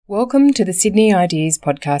Welcome to the Sydney Ideas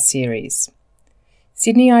podcast series.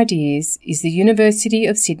 Sydney Ideas is the University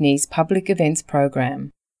of Sydney's public events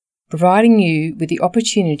program, providing you with the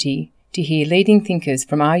opportunity to hear leading thinkers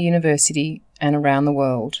from our university and around the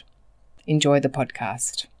world. Enjoy the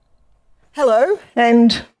podcast. Hello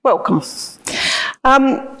and welcome.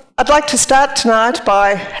 I'd like to start tonight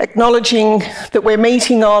by acknowledging that we're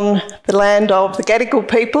meeting on the land of the Gadigal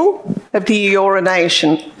people of the Eora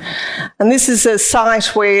Nation. And this is a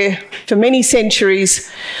site where, for many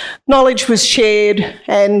centuries, knowledge was shared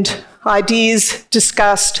and ideas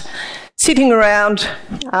discussed, sitting around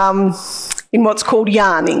in what's called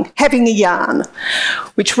yarning, having a yarn,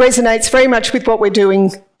 which resonates very much with what we're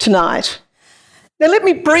doing tonight. Now, let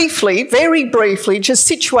me very briefly, just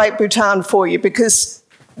situate Bhutan for you, because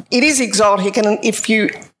it is exotic, and if you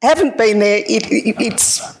haven't been there,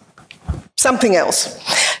 it's something else.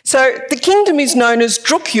 So the kingdom is known as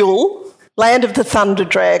Drukyul, land of the thunder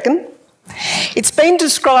dragon. It's been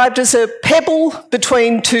described as a pebble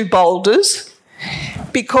between two boulders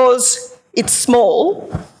because it's small,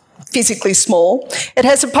 physically small. It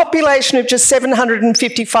has a population of just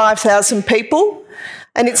 755,000 people,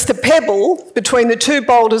 and it's the pebble between the two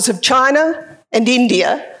boulders of China and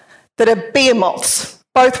India that are behemoths,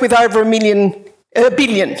 both with over a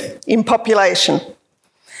billion in population.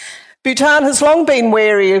 Bhutan has long been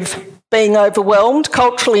wary of being overwhelmed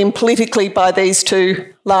culturally and politically by these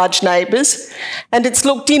two large neighbours, and it's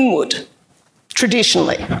looked inward,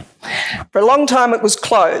 traditionally. For a long time it was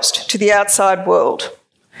closed to the outside world.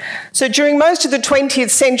 So during most of the 20th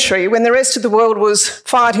century, when the rest of the world was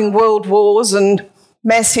fighting world wars and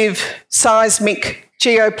massive seismic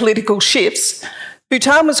geopolitical shifts,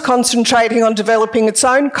 Bhutan was concentrating on developing its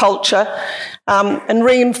own culture and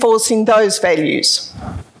reinforcing those values.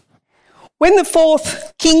 When the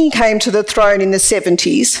fourth king came to the throne in the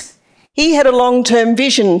 70s, he had a long-term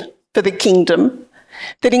vision for the kingdom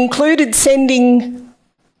that included sending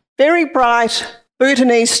very bright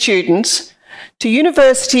Bhutanese students to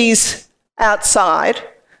universities outside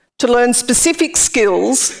to learn specific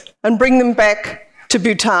skills and bring them back to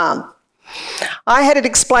Bhutan. I had it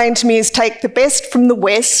explained to me as take the best from the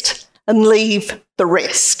West and leave the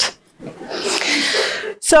rest.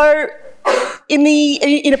 So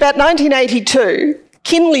in about 1982,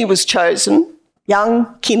 Kinley was chosen,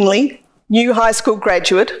 young Kinley, new high school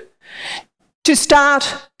graduate, to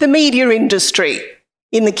start the media industry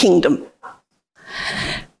in the kingdom.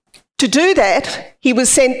 To do that, he was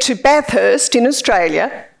sent to Bathurst in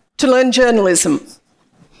Australia to learn journalism.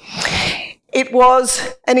 It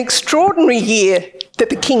was an extraordinary year that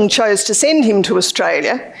the king chose to send him to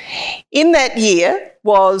Australia. In that year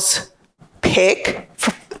was Peck,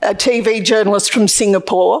 a TV journalist from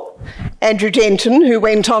Singapore, Andrew Denton, who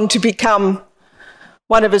went on to become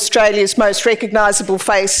one of Australia's most recognisable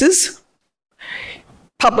faces,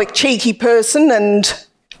 public cheeky person and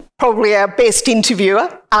probably our best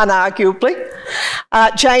interviewer, unarguably,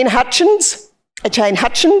 Jane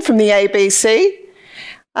Hutchin from the ABC,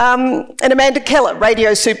 and Amanda Keller,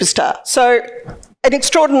 radio superstar. So an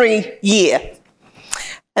extraordinary year.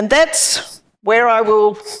 And that's where I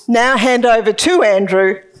will now hand over to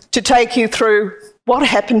Andrew to take you through what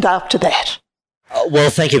happened after that.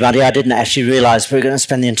 Well, thank you, Bundy. I didn't actually realise we were going to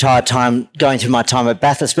spend the entire time going through my time at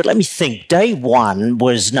Bathurst, but let me think. Day one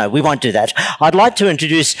was, no, we won't do that. I'd like to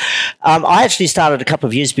introduce, I actually started a couple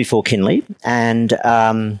of years before Kinley, and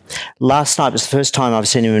last night was the first time I've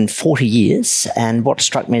seen him in 40 years, and what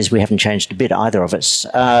struck me is we haven't changed a bit, either of us.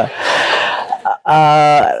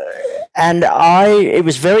 It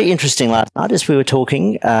was very interesting last night as we were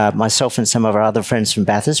talking, myself and some of our other friends from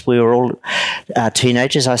Bathurst. We were all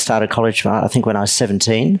teenagers. I started college, I think, when I was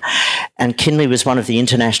 17. And Kinley was one of the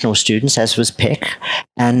international students, as was Peck.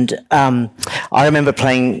 And I remember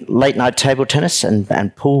playing late-night table tennis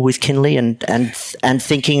and pool with Kinley and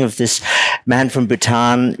thinking of this man from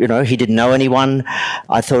Bhutan. You know, he didn't know anyone.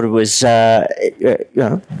 I thought it was,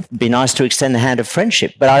 be nice to extend the hand of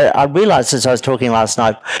friendship. But I realised as I was talking last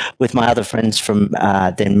night with my other friends from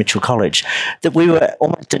then Mitchell College, that we were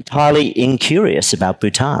almost entirely incurious about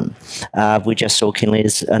Bhutan. We just saw Kinley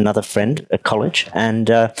as another friend at college.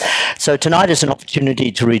 And so tonight is an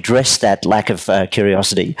opportunity to redress that lack of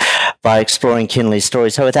curiosity by exploring Kinley's story.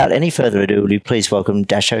 So without any further ado, will you please welcome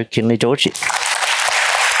Dasho Kinley Dorji.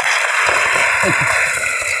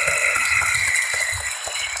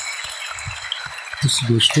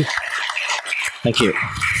 Thank you.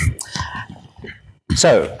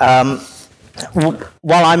 So,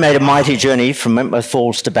 while I made a mighty journey from Wentworth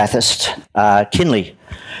Falls to Bathurst, Kinley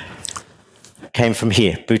came from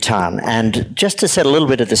here, Bhutan. And just to set a little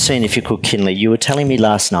bit of the scene, if you could, Kinley, you were telling me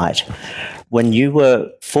last night when you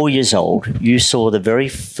were 4 years old, you saw the very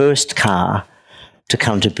first car to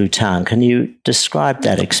come to Bhutan. Can you describe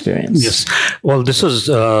that experience? Yes. Well, this was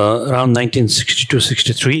around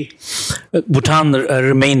 1962-63. Bhutan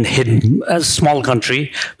remained hidden. As a small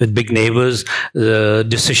country with big neighbors, the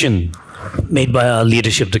decision made by our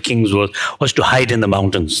leadership, the kings, was to hide in the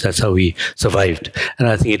mountains. That's how we survived. And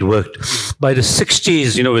I think it worked. By the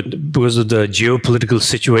 60s, because of the geopolitical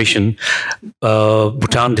situation,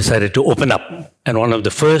 Bhutan decided to open up. And one of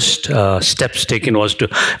the first steps taken was to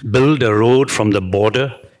build a road from the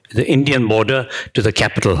border, the Indian border, to the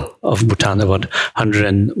capital of Bhutan, about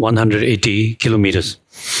 180 kilometers.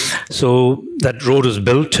 So that road was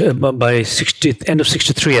built by end of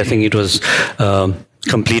 63, I think it was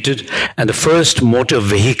completed, and the first motor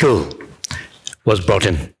vehicle was brought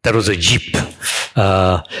in. That was a jeep,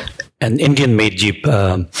 an Indian-made jeep,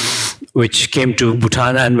 which came to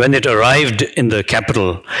Bhutan. And when it arrived in the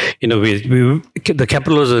capital, the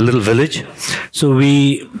capital was a little village, so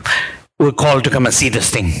we were called to come and see this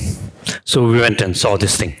thing. So we went and saw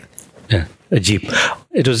this thing. Yeah, a jeep.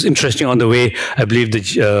 It was interesting on the way. I believe the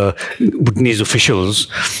Bhutanese officials,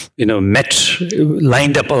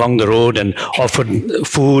 lined up along the road and offered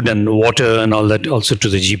food and water and all that also to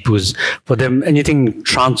the jeep. Was for them anything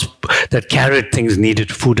that carried things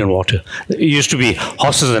needed food and water. It used to be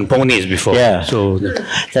horses and ponies before. Yeah. So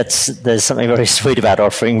there's something very sweet about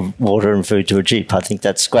offering water and food to a jeep. I think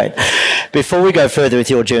that's great. Before we go further with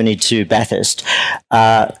your journey to Bathurst,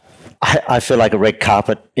 I feel like a red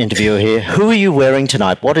carpet interviewer here. Who are you wearing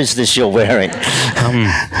tonight? What is this you're wearing?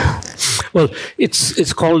 Well,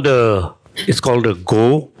 it's called a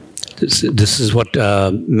go. This is what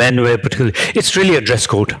men wear particularly. It's really a dress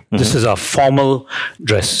code. Mm-hmm. This is a formal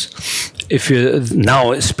dress.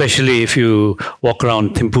 Especially if you walk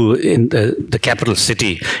around Thimphu in the capital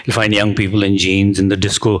city, you'll find young people in jeans in the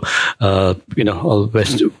disco, all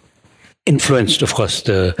West. Influenced, of course,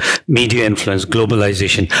 the media influence,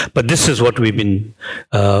 globalization. But this is what we've been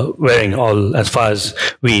wearing all as far as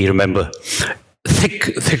we remember.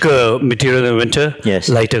 Thicker material in winter, yes.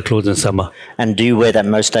 Lighter clothes in summer. And do you wear that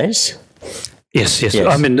most days? Yes.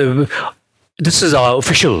 I mean, this is our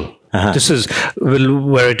official. Uh-huh. We'll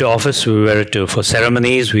wear it to office, we wear it for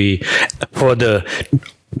ceremonies. For the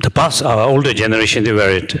past, our older generation, they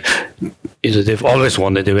wear it. They've always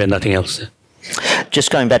worn it, they wear nothing else.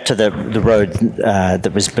 Just going back to the road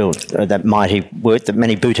that was built, that mighty work that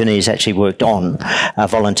many Bhutanese actually worked on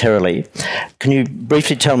voluntarily. Can you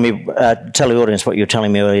briefly tell the audience what you were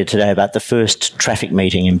telling me earlier today about the first traffic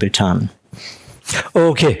meeting in Bhutan?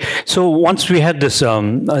 Okay, so once we had this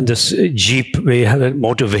jeep, we had a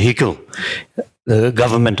motor vehicle. The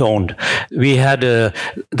government owned. We had then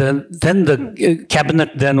the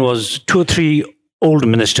cabinet then was 2 or 3 old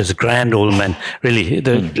ministers, grand old men, really,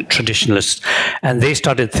 the traditionalists. And they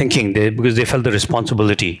started thinking, because they felt the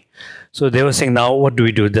responsibility. So they were saying, now what do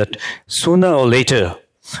we do? That sooner or later,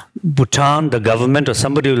 Bhutan, the government or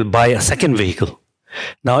somebody will buy a second vehicle.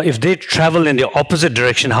 Now, if they travel in the opposite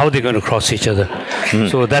direction, how are they going to cross each other?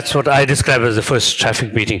 So that's what I describe as the first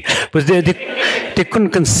traffic meeting. But they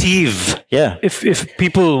couldn't conceive. Yeah. If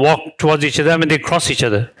people walk towards each other, I mean, they cross each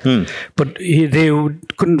other. But they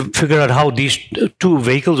couldn't figure out how these 2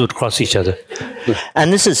 vehicles would cross each other.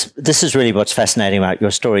 And this is really what's fascinating about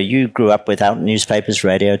your story. You grew up without newspapers,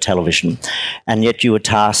 radio, television, and yet you were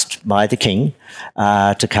tasked by the king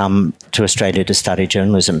to come to Australia to study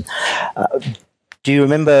journalism. Do you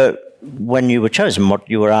remember when you were chosen, what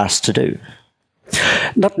you were asked to do?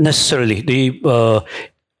 Not necessarily.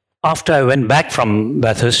 After I went back from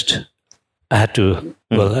Bathurst, I had to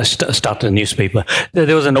start a newspaper.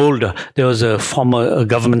 There was a former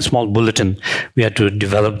government small bulletin. We had to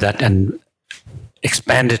develop that and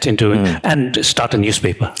expand it into and start a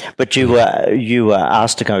newspaper. But you were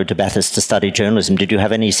asked to go to Bathurst to study journalism. Did you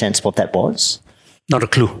have any sense what that was? Not a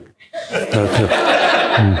clue.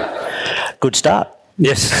 Good start.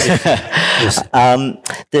 Yes.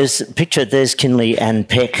 There's Kinley and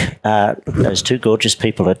Peck, those 2 gorgeous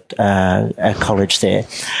people at college there.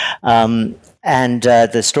 And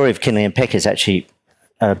the story of Kinley and Peck is actually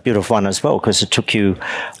a beautiful one as well, because it took you,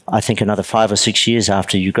 I think, another 5 or 6 years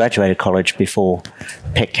after you graduated college before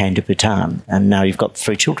Peck came to Bhutan, and now you've got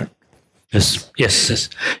 3 children. Yes.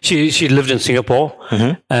 She lived in Singapore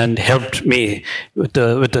and helped me with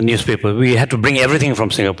the newspaper. We had to bring everything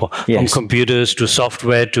from Singapore, from computers to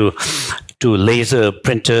software to laser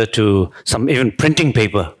printer to some even printing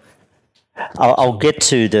paper. I'll get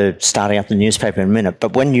to the starting up the newspaper in a minute,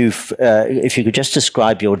 but if you could just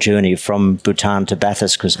describe your journey from Bhutan to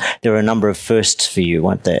Bathurst, because there are a number of firsts for you,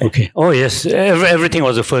 weren't there? Okay. Oh yes, everything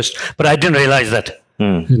was a first, but I didn't realize that.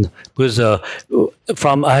 Because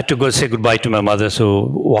I had to go say goodbye to my mother, so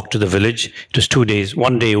walk to the village. It was 2 days,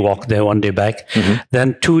 1 day walk there, 1 day back.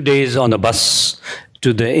 Then 2 days on a bus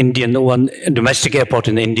to the domestic airport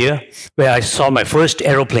in India, where I saw my first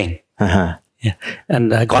aeroplane. Yeah,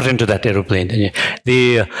 and I got into that aeroplane.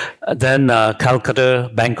 Then Calcutta,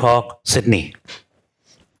 Bangkok, Sydney.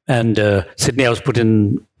 And Sydney, I was put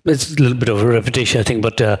in. It's a little bit of a repetition, I think,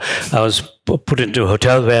 but I was put into a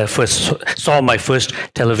hotel where I first saw my first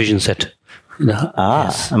television set.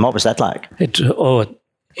 Yes. And what was that like?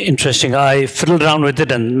 Interesting. I fiddled around with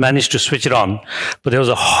it and managed to switch it on, but there was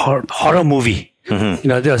a horror movie.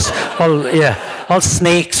 There was all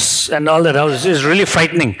snakes and all that. It was really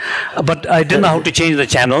frightening, but I didn't know how to change the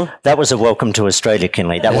channel. That was a Welcome to Australia,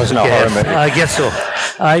 Kinley. That wasn't a horror movie. I guess so.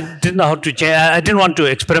 I didn't know how to change. I didn't want to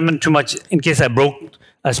experiment too much in case I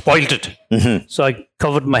spoiled it. So I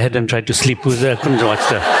covered my head and tried to sleep because I couldn't watch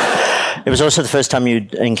that. It was also the first time you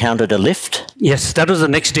encountered a lift? Yes, that was the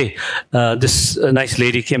next day. This nice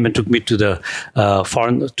lady came and took me to the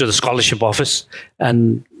scholarship office,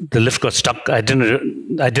 and the lift got stuck. I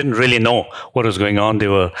didn't really know what was going on. They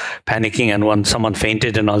were panicking, and someone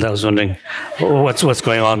fainted and all that. I was wondering what's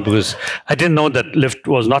going on, because I didn't know that lift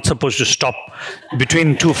was not supposed to stop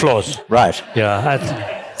between 2 floors. Right. Yeah.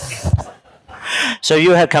 So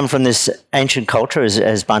you had come from this ancient culture,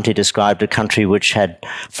 as Bunty described, a country which had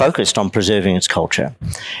focused on preserving its culture.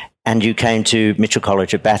 And you came to Mitchell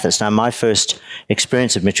College at Bathurst. Now, my first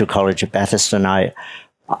experience of Mitchell College at Bathurst, and I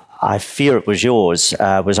fear it was yours,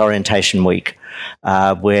 was Orientation Week,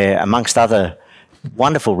 where, amongst other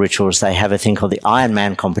wonderful rituals, they have a thing called the Iron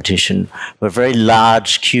Man competition, where very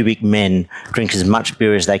large cubic men drink as much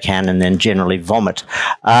beer as they can and then generally vomit.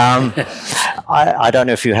 I don't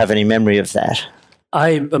know if you have any memory of that.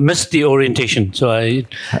 I missed the orientation, so well,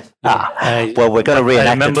 we're going to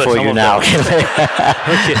reenact it for you now.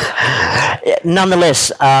 Okay. Nonetheless,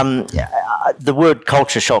 the word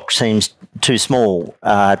culture shock seems too small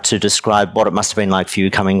to describe what it must have been like for you,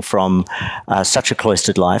 coming from such a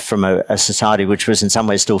cloistered life, from a society which was in some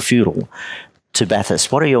ways still feudal, to Bathurst.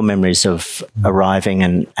 What are your memories of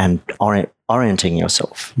arriving and orienting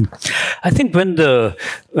yourself? I think when the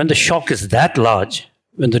shock is that large,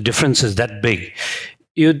 when the difference is that big,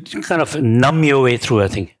 you kind of numb your way through, I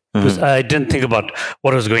think. Because I didn't think about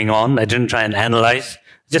what was going on. I didn't try and analyze.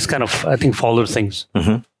 Just kind of, I think, followed things.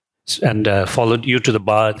 And followed you to the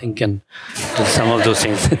bar, I think, and did some of those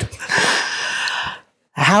things.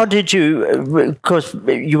 How did you, because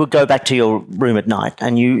you would go back to your room at night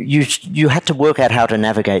and you had to work out how to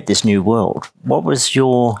navigate this new world. What was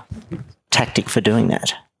your tactic for doing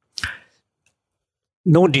that?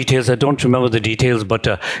 No details. I don't remember the details, but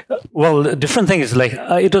the different thing is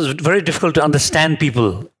it was very difficult to understand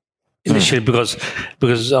people initially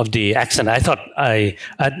because of the accent. I thought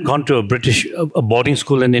I'd gone to a boarding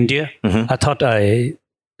school in India. I thought I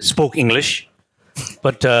spoke English,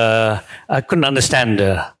 but I couldn't understand.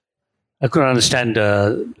 I couldn't understand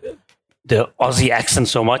the Aussie accent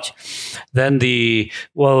so much. Then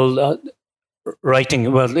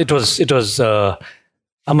writing. Well, it was.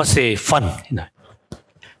 I must say, fun.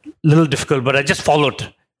 Little difficult, but I just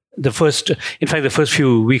followed the first. In fact, the first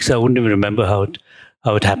few weeks, I wouldn't even remember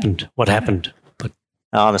how it happened, what happened. But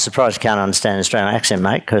I'm surprised you can't understand an Australian accent,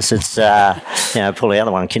 mate, because it's pull the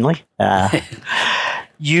other one, Kinley.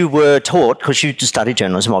 You were taught, because you studied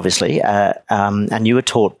journalism, obviously, and you were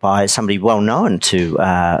taught by somebody well known to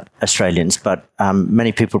Australians, but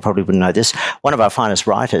many people probably wouldn't know this. One of our finest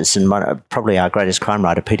writers, and probably our greatest crime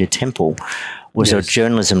writer, Peter Temple, was a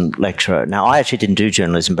journalism lecturer. Now, I actually didn't do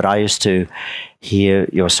journalism, but I used to hear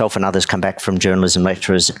yourself and others come back from journalism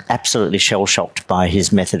lecturers absolutely shell-shocked by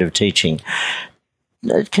his method of teaching.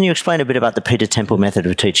 Can you explain a bit about the Peter Temple method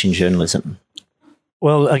of teaching journalism?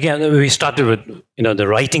 Well, again, we started with the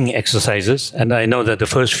writing exercises, and I know that the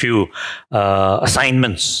first few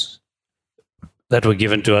assignments that were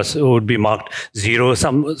given to us would be marked 0.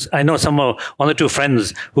 I know one or two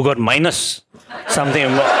friends who got minus something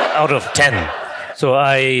out of 10. So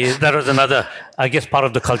that was another, I guess, part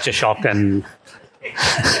of the culture shock and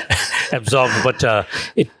absorbed. But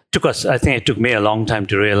it took me a long time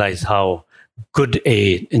to realize how good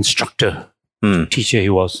a instructor, teacher he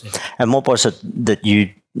was. And what was it that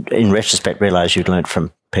you, in retrospect, realized you'd learned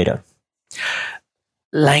from Peter?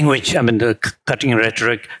 Language. I mean, the cutting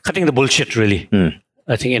rhetoric, cutting the bullshit, really.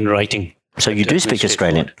 I think in writing. So you do speak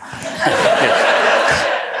Australian?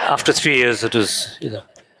 After 3 years, it was,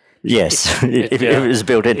 Yes, it was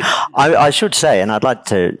built in. I should say, and I'd like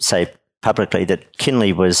to say publicly, that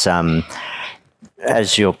Kinley was,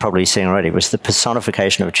 as you're probably seeing already, was the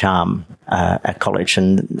personification of charm at college.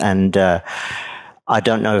 And I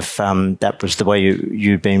don't know if that was the way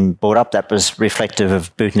you'd been brought up. That was reflective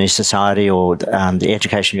of Bhutanese society or the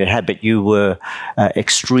education you had, but you were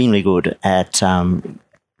extremely good at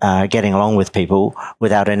getting along with people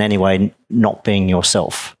without in any way not being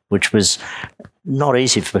yourself, which was not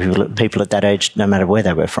easy for people at that age, no matter where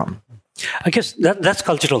they were from. I guess that's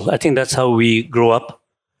cultural. I think that's how we grow up.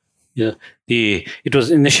 Yeah, it was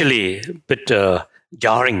initially a bit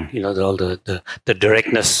jarring, all the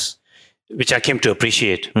directness, which I came to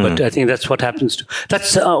appreciate. But I think that's what happens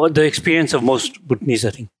that's the experience of most Bhutanese,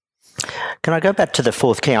 I think. Can I go back to the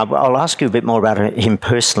fourth king? I'll ask you a bit more about him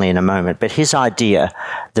personally in a moment, but his idea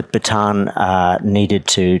that Bhutan needed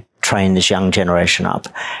to train this young generation up,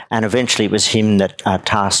 and eventually it was him that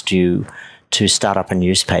tasked you to start up a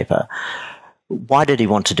newspaper. Why did he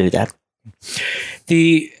want to do that?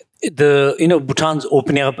 Bhutan's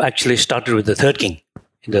opening up actually started with the third king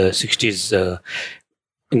in the 60s,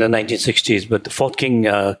 in the 1960s, but the fourth king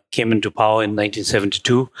came into power in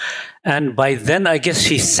 1972. And by then, I guess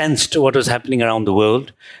he sensed what was happening around the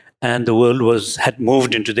world, and the world had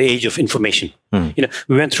moved into the age of information.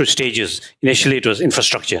 We went through stages. Initially, it was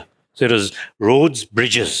infrastructure. So it was roads,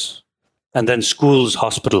 bridges, and then schools,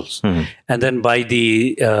 hospitals. And then by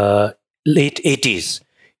the late 80s,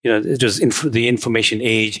 it was the information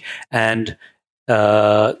age, and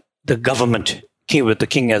the government, with the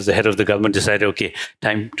king as the head of the government, decided, okay,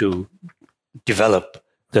 time to develop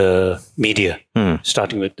the media,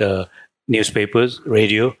 starting with newspapers,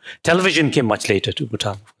 radio. Television came much later to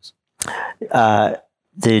Bhutan, of course.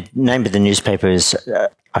 The name of the newspaper is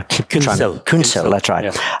Kunsel, that's right.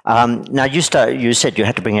 Yeah. Now, you said you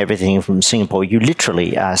had to bring everything from Singapore. You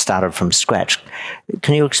literally started from scratch.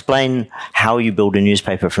 Can you explain how you build a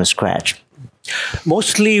newspaper from scratch?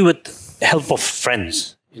 Mostly with help of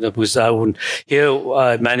friends. Because at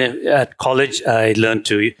college, I learned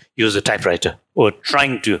to use a typewriter, or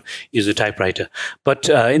trying to use a typewriter. But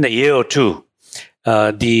in a year or two,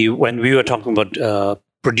 when we were talking about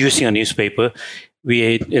producing a newspaper, we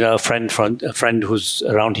had a friend who's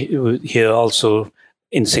around here also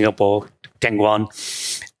in Singapore, Tengwan,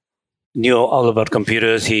 knew all about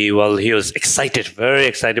computers. He was very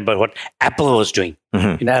excited about what Apple was doing.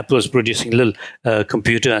 Apple was producing a little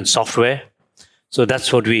computer and software. So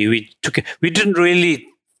that's what we took. We didn't really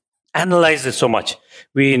analyze it so much.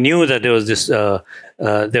 We knew that there was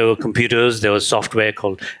there were computers, there was software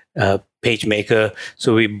called PageMaker.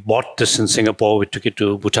 So we bought this in Singapore. We took it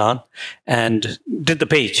to Bhutan and did the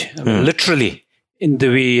page. Literally,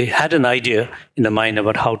 we had an idea in the mind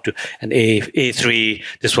about how to an A3.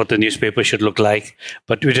 This is what the newspaper should look like,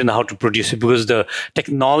 but we didn't know how to produce it because the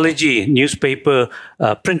technology, newspaper,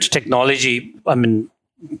 print technology,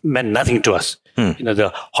 meant nothing to us.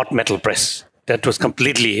 The hot metal press, that was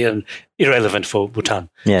completely irrelevant for Bhutan.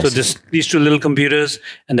 Yes. So these two little computers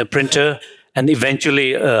and a printer, and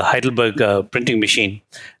eventually a Heidelberg printing machine,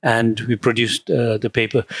 and we produced the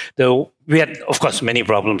paper. Though we had, of course, many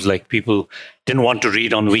problems, like people didn't want to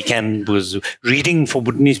read on weekend because reading for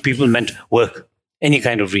Bhutanese people meant work, any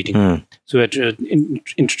kind of reading. So we had to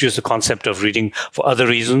introduce the concept of reading for other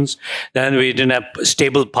reasons. Then we didn't have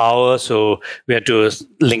stable power, so we had to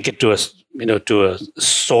link it to a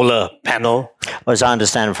solar panel. As I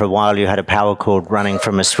understand, for a while you had a power cord running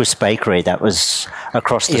from a Swiss bakery that was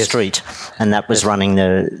across the street, and that was running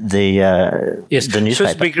the newspaper.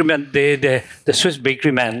 Swiss bakery man, the Swiss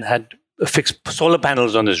bakery man had fixed solar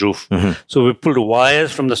panels on his roof. So we pulled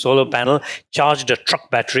wires from the solar panel, charged a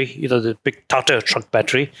truck battery, the big Tata truck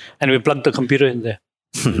battery, and we plugged the computer in there.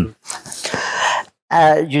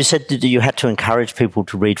 You said that you had to encourage people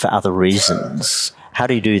to read for other reasons. How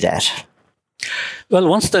do you do that? Well,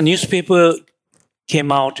 once the newspaper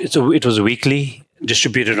came out, it was weekly,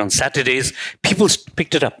 distributed on Saturdays. People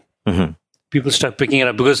picked it up. People started picking it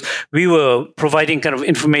up because we were providing kind of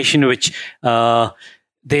information which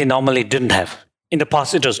they normally didn't have. In the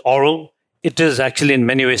past, it was oral. It is actually in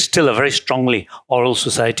many ways still a very strongly oral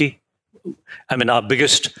society. Our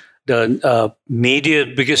biggest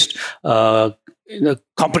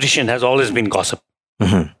competition has always been gossip.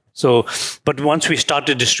 So, but once we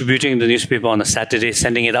started distributing the newspaper on a Saturday,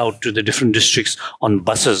 sending it out to the different districts on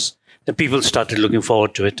buses, the people started looking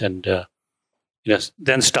forward to it, and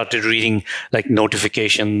then started reading like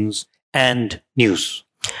notifications and news.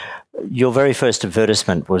 Your very first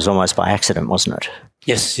advertisement was almost by accident, wasn't it?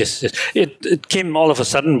 Yes. It came all of a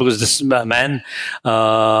sudden because this man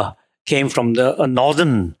came from a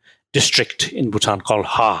northern district in Bhutan called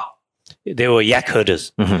Ha. They were yak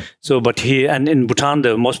herders. So, and in Bhutan,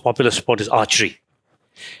 the most popular sport is archery.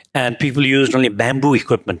 And people used only bamboo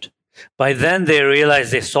equipment. By then, they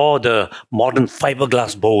realized they saw the modern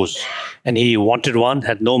fiberglass bows, and he wanted one,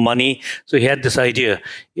 had no money. So he had this idea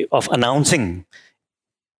of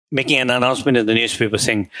making an announcement in the newspaper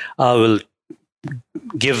saying, I will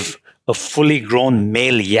give a fully grown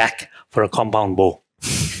male yak for a compound bow.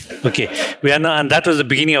 Okay, and that was the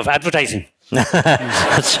beginning of advertising.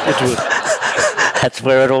 That's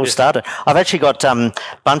where it all started. I've actually got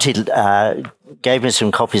Bunty gave me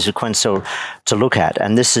some copies of Queensall to look at,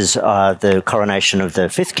 and this is the coronation of the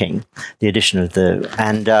fifth king, the edition of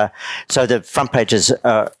so the front pages,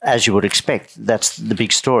 as you would expect, that's the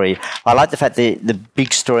big story. I like the fact that the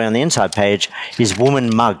big story on the inside page is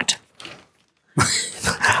woman mugged.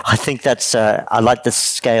 I think that's I like the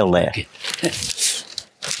scale there.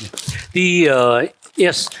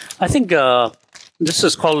 Yes, I think this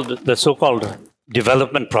is called the so-called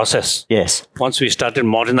development process. Yes. Once we started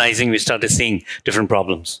modernizing, we started seeing different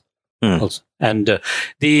problems. Also. And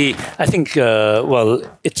I think,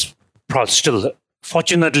 it's still,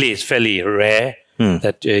 fortunately, it's fairly rare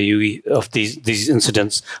that of these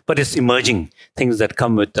incidents, but it's emerging things that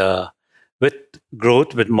come with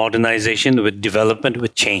growth, with modernization, with development,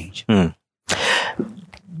 with change.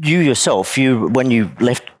 You yourself, when you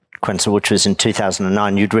left Queensall, which was in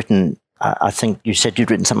 2009, you'd written, I think you said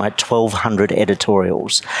you'd written something like 1,200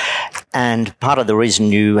 editorials. And part of the reason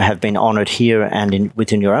you have been honoured here and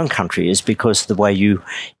within your own country is because of the way you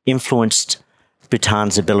influenced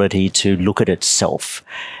Bhutan's ability to look at itself.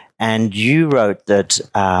 And you wrote that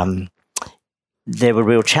there were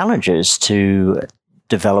real challenges to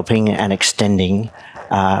developing and extending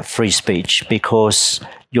free speech because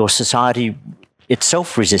your society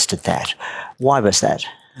itself resisted that. Why was that?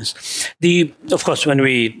 Of course,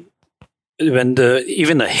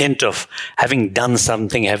 even a hint of having done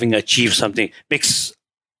something, having achieved something makes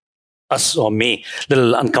us or me a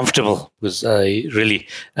little uncomfortable because I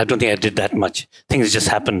don't think I did that much. Things just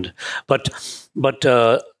happened. But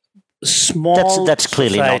small that's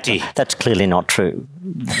clearly society. That's clearly not true.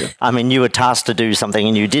 I mean, you were tasked to do something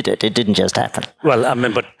and you did it. It didn't just happen. Well, I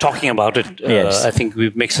mean, but talking about it, yes. I think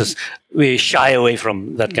we shy away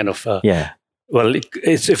from that kind of. Well,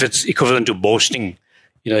 if it's equivalent to boasting,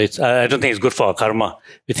 I don't think it's good for our karma.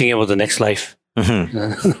 We're thinking about the next life.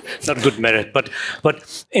 It's not good merit. But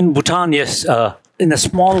in Bhutan, yes, in a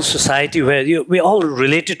small society where we're all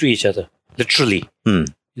related to each other, literally.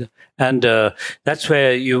 And that's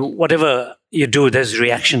where whatever you do, there's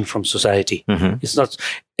reaction from society. It's not.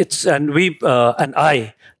 And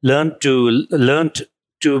I learned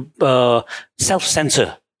to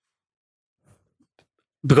self-censor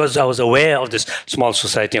because I was aware of this small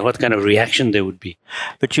society and what kind of reaction there would be.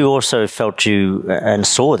 But you also felt and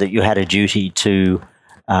saw that you had a duty to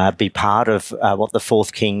be part of what the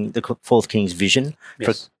fourth king's vision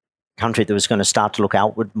for a country that was going to start to look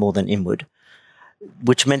outward more than inward,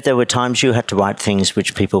 which meant there were times you had to write things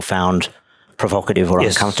which people found provocative or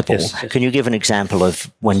uncomfortable. Yes. Can you give an example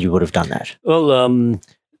of when you would have done that? Well,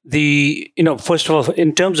 first of all,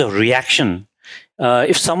 in terms of reaction,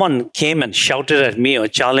 if someone came and shouted at me or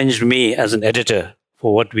challenged me as an editor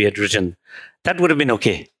for what we had written, that would have been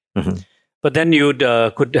okay. But then you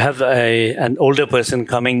could have an older person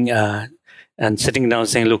coming and sitting down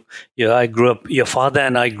saying, look, your father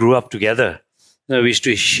and I grew up together. We used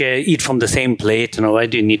to eat from the same plate. Why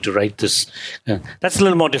do you need to write this? That's a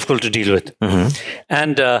little more difficult to deal with.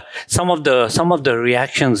 And some of the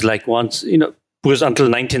reactions, like once, because until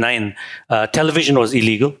 1999, television was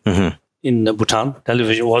illegal in Bhutan.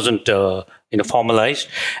 Television wasn't formalized,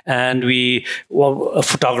 and a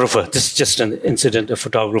photographer. This is just an incident. A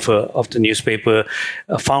photographer of the newspaper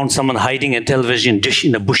found someone hiding a television dish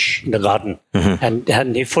in a bush in the garden, and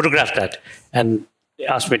he photographed that and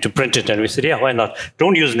asked me to print it, and we said, yeah, why not?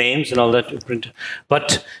 Don't use names and all that to print it.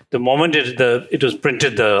 But the moment it was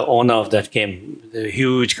printed, the owner of that came, a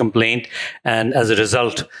huge complaint, and as a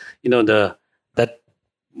result,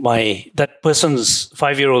 that person's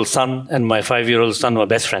 5-year-old son and my 5-year-old son were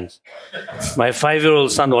best friends. My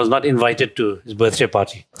 5-year-old son was not invited to his birthday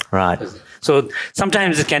party. Right. So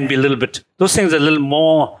sometimes it can be those things are a little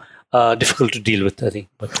more difficult to deal with, I think.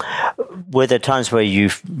 But were there times where you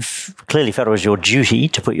clearly felt it was your duty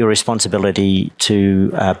to put your responsibility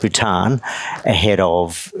to Bhutan ahead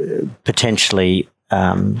of potentially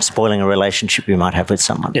spoiling a relationship you might have with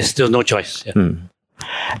someone? Yes, there was no choice. Yeah.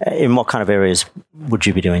 In what kind of areas would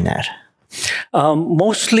you be doing that?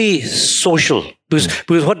 Mostly social,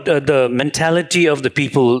 because what the mentality of the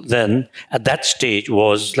people then at that stage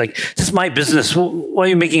was like, this is my business. Why are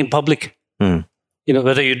you making it public?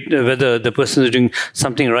 Whether the person is doing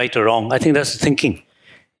something right or wrong. I think that's the thinking.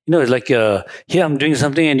 It's like, here I'm doing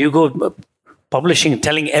something and you go publishing,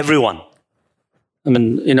 telling everyone. I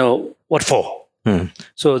mean, what for?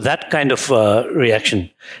 So that kind of reaction.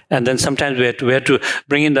 And then sometimes we had to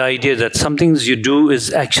bring in the idea that some things you do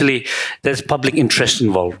is actually, there's public interest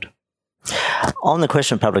involved. On the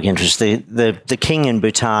question of public interest, the king in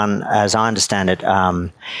Bhutan, as I understand it,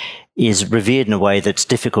 is revered in a way that's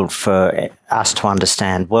difficult for us to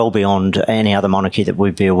understand, well beyond any other monarchy that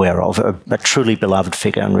we'd be aware of, a truly beloved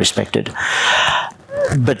figure and respected.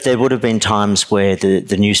 But there would have been times where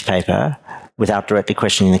the newspaper, without directly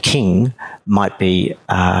questioning the king, might be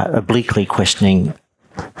obliquely questioning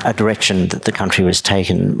a direction that the country was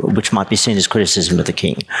taken, which might be seen as criticism of the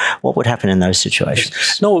king. What would happen in those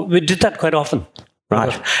situations? No, we did that quite often.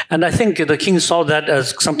 Right. And I think the king saw that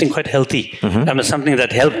as something quite healthy. I mean, something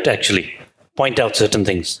that helped actually point out certain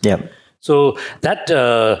things. Yeah. So that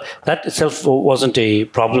itself wasn't a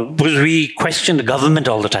problem, because we questioned the government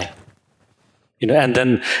all the time. And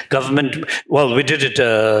then government, well, we did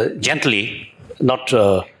it gently, not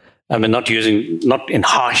in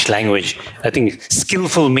harsh language. I think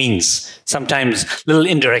skillful means, sometimes a little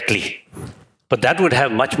indirectly. But that would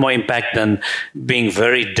have much more impact than being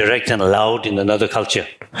very direct and loud in another culture.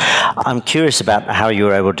 I'm curious about how you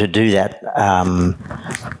were able to do that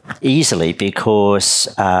easily, because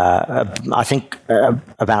I think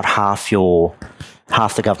about half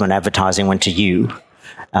the government advertising went to you.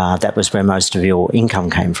 That was where most of your income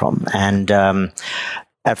came from. And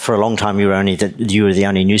for a long time, you were the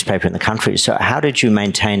only newspaper in the country. So how did you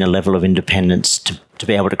maintain a level of independence to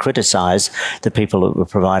be able to criticise the people that were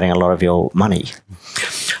providing a lot of your money?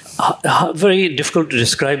 Very difficult to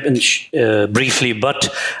describe briefly, but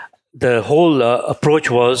the whole approach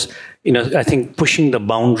was, I think, pushing the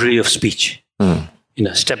boundary of speech,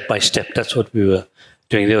 step by step. That's what we were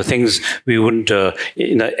doing. There were things we wouldn't,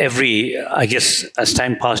 I guess, as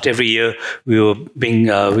time passed, every year we were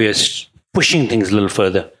pushing things a little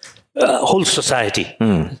further, whole society.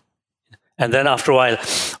 And then after a while,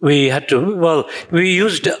 we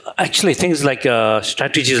used actually things like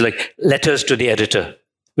strategies like letters to the editor,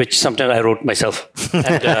 which sometimes I wrote myself,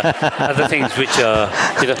 and other things which,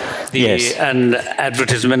 Yes. and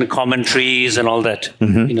advertisement commentaries and all that,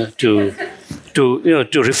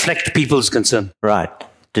 to reflect people's concern. Right.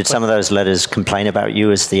 Did some of those letters complain about you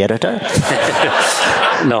as the editor?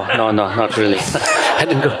 No, not really. I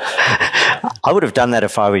didn't go. I would have done that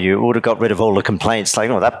if I were you. It would have got rid of all the complaints, like,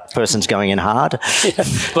 that person's going in hard. Yeah.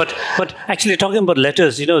 But actually, talking about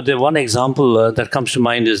letters, the one example that comes to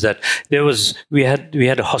mind is that we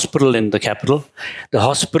had a hospital in the capital. The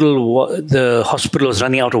hospital was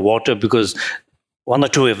running out of water because one or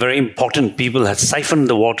two very important people had siphoned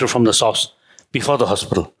the water from the source before the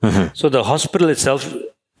hospital. So the hospital itself,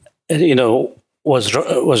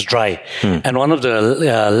 was dry, and one of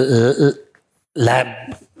the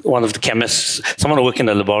one of the chemists, someone working in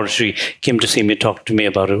the laboratory, came to see me, talk to me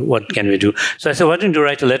about it. What can we do? So I said, why don't you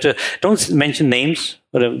write a letter? Don't mention names,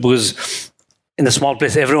 because in the small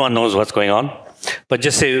place, everyone knows what's going on. But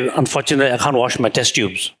just say, unfortunately, I can't wash my test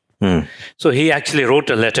tubes. So he actually wrote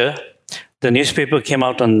a letter. The newspaper came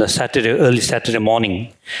out on the early Saturday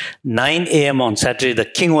morning. 9 a.m. on Saturday, the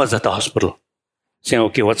king was at the hospital, saying,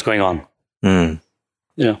 okay, what's going on?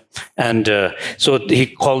 And so he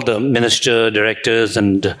called the minister, directors,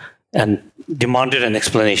 and demanded an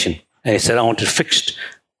explanation. And he said, I want it fixed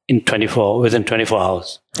within 24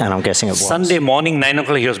 hours. And I'm guessing it was. Sunday morning, 9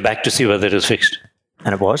 o'clock, he was back to see whether it was fixed.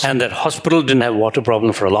 And it was? And that hospital didn't have water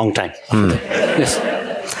problem for a long time. Yes.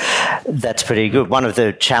 That's pretty good. One of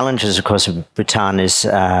the challenges, of course, of Bhutan is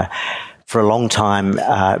for a long time,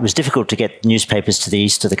 it was difficult to get newspapers to the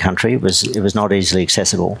east of the country. It was not easily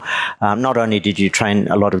accessible. Not only did you train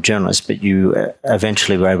a lot of journalists, but you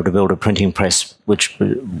eventually were able to build a printing press which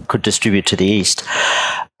could distribute to the east.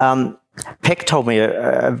 Peck told me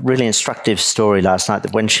a really instructive story last night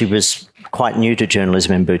that when she was quite new to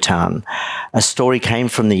journalism in Bhutan, a story came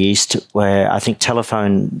from the east where I think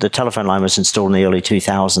the telephone line was installed in the early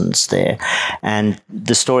 2000s there. And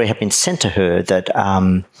the story had been sent to her that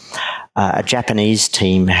a Japanese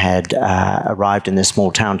team had arrived in this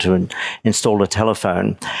small town to install a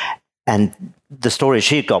telephone. And the story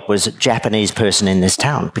she got was a Japanese person in this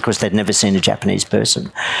town because they'd never seen a Japanese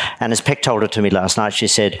person. And as Peck told it to me last night, she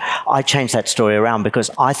said, I changed that story around because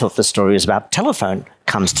I thought the story was about telephone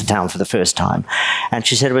comes to town for the first time. And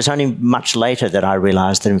she said it was only much later that I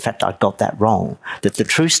realised that, in fact, I got that wrong, that the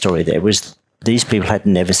true story there was these people had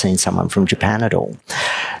never seen someone from Japan at all.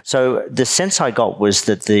 So the sense I got was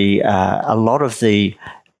that a lot of the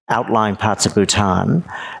outlying parts of Bhutan,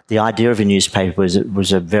 the idea of a newspaper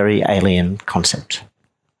was a very alien concept.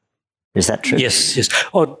 Is that true? Yes, yes.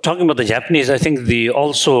 Oh, talking about the Japanese, I think what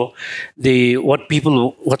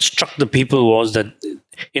struck the people was that,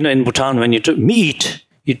 in Bhutan, when you eat,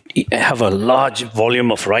 you have a large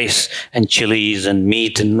volume of rice and chilies and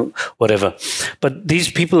meat and whatever. But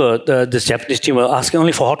these people, this Japanese team, were asking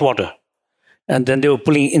only for hot water. And then they were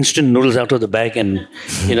pulling instant noodles out of the bag and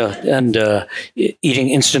eating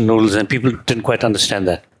instant noodles, and people didn't quite understand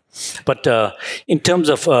that. But in terms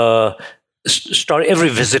of story, every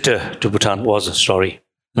visitor to Bhutan was a story.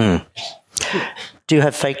 Do you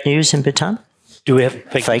have fake news in Bhutan? Do we have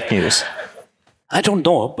fake news? I don't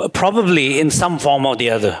know. Probably in some form or the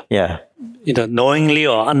other. Yeah. Knowingly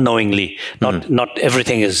or unknowingly. Not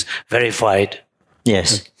everything is verified.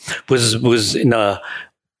 Yes. Was in a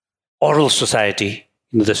oral society,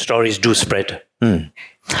 the stories do spread.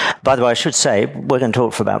 By the way, I should say, we're going to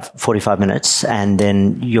talk for about 45 minutes, and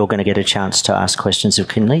then you're going to get a chance to ask questions of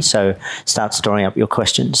Kinley. So start storing up your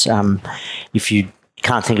questions. If you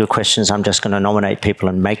can't think of questions, I'm just going to nominate people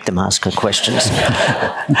and make them ask the questions.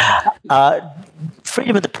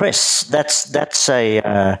 Freedom of the press, that's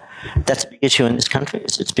a big issue in this country.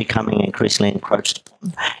 It's becoming increasingly encroached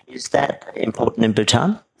upon. Is that important in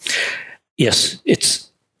Bhutan? Yes, it's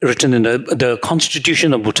written in the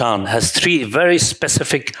Constitution of Bhutan has 3 very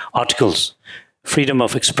specific articles: freedom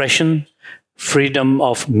of expression, freedom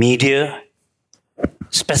of media,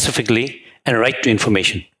 specifically, and right to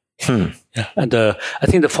information. Yeah. And I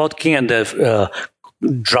think the fourth king and the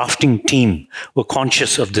drafting team were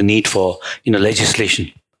conscious of the need for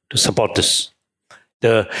legislation to support this.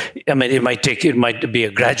 It might be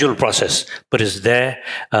a gradual process, but it's there,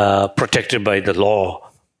 protected by the law,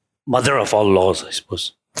 mother of all laws, I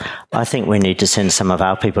suppose. I think we need to send some of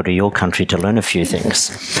our people to your country to learn a few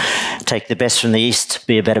things. Take the best from the East,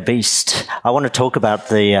 be a better beast. I want to talk about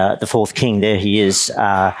the fourth king. There he is.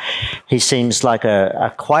 He seems like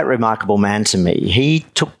a quite remarkable man to me. He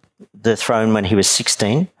took the throne when he was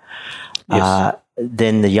 16, Yes.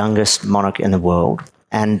 then the youngest monarch in the world.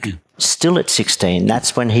 And still at 16,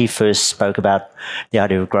 that's when he first spoke about the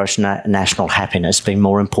idea of gross national happiness being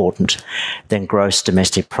more important than gross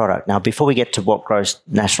domestic product. Now, before we get to what gross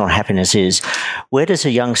national happiness is, where does a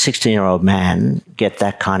young 16-year-old man get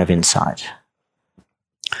that kind of insight?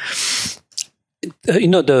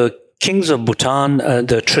 The kings of Bhutan,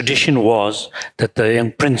 the tradition was that the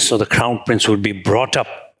young prince or the crown prince would be brought up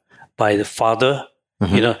by the father,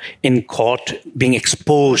 in court, being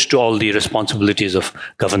exposed to all the responsibilities of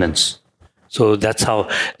governance. So that's how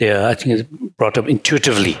they are, I think, it's brought up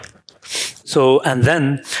intuitively. So, and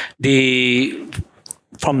then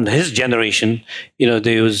from his generation,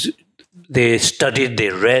 they studied, they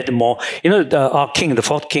read more. Our king, the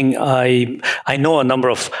fourth king, I know a number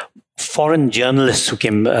of foreign journalists who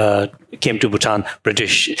came to Bhutan,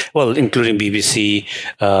 British, well, including BBC,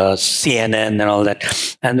 CNN and all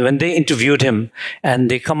that. And when they interviewed him and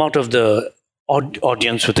they come out of the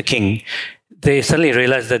audience with the king, they suddenly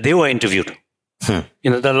realized that they were interviewed. A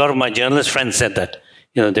lot of my journalist friends said that.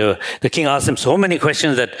 The king asked them so many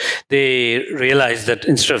questions that they realized that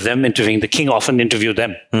instead of them interviewing, the king often interviewed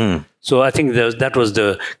them. So I think that was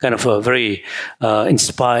the kind of a very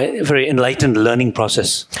very enlightened learning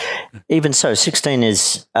process. Even so, 16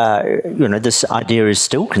 is, this idea is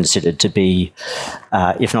still considered to be,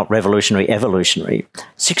 if not revolutionary, evolutionary.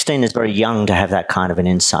 16 is very young to have that kind of an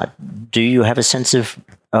insight. Do you have a sense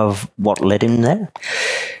of what led him there?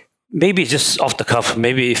 Maybe just off the cuff.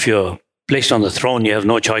 Maybe if you're placed on the throne, you have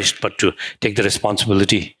no choice but to take the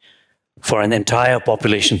responsibility for an entire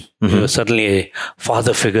population. You're suddenly a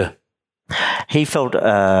father figure. He felt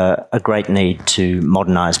a great need to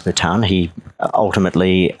modernize Bhutan. He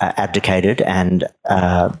ultimately abdicated and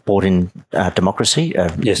brought in democracy,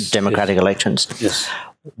 democratic elections. Yes.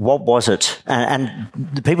 What was it? And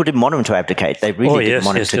the people didn't want him to abdicate. They really didn't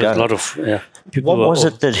want him to go. A lot of people. What was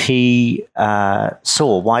it that he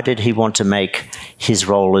saw? Why did he want to make his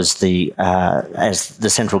role as the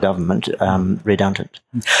central government redundant?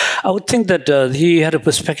 I would think that he had a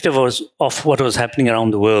perspective of what was happening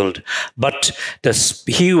around the world, but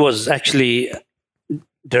he was actually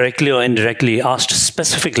directly or indirectly asked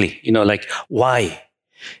specifically, why?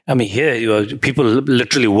 I mean, here people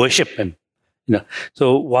literally worship him.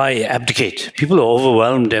 So why abdicate? People are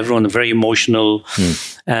overwhelmed. Everyone is very emotional.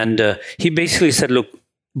 And he basically said, look,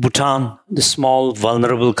 Bhutan, the small,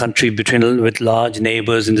 vulnerable country with large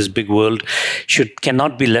neighbors in this big world,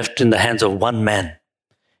 cannot be left in the hands of one man,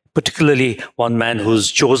 particularly one man who's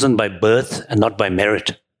chosen by birth and not by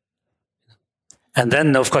merit. And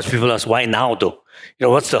then, of course, people ask, why now, though?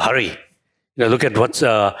 What's the hurry? Look at what's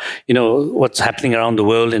happening around the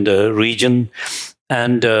world in the region.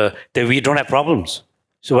 And we don't have problems.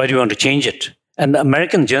 So why do you want to change it? And the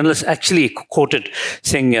American journalist actually quoted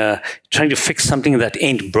saying, trying to fix something that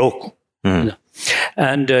ain't broke. You know?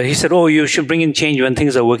 And he said, you should bring in change when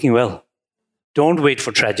things are working well. Don't wait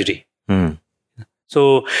for tragedy.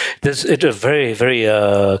 So it was very, very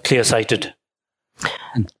clear-sighted.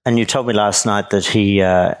 And you told me last night that he,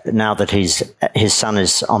 now that his son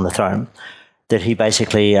is on the throne, that he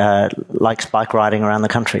basically likes bike riding around the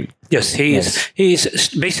country. Yes, he's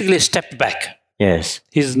basically stepped back. Yes,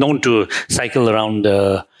 he's known to cycle around,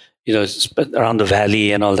 around the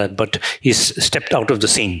valley and all that, but he's stepped out of the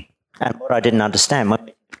scene. And what I didn't understand,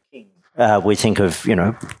 when we think of,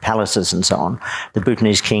 palaces and so on, the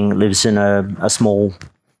Bhutanese king lives in a small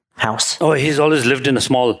house. Oh, he's always lived in a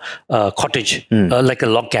small cottage, like a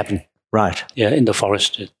log cabin. Right. Yeah, in the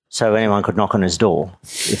forest. So anyone could knock on his door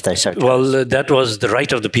if they so chose. Well, that was the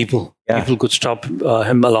right of the people. Yeah. People could stop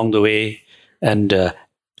him along the way and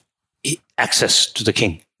access to the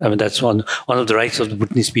king. I mean, that's one of the rights of the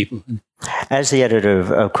Bhutanese people. As the editor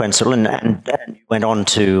of Queensel, and you went on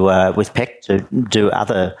to with Peck to do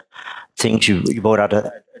other things. You brought out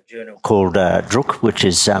a journal called Druk, which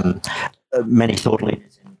is many thought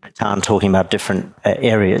leaders in Bhutan talking about different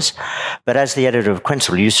areas. But as the editor of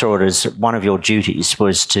Queensel, you saw it as one of your duties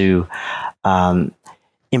was to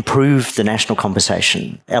improve the national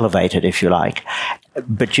conversation, elevate it, if you like.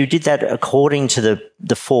 But you did that according to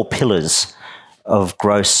the 4 pillars of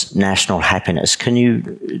gross national happiness. Can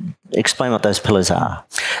you explain what those pillars are?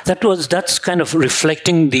 That's kind of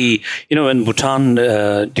reflecting when Bhutan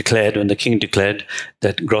when the king declared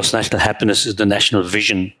that gross national happiness is the national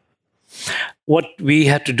vision. What we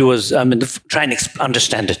had to do was try and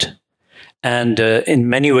understand it, and in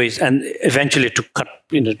many ways, and eventually to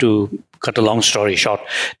cut a long story short,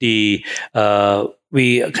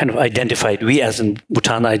 we kind of identified, we as in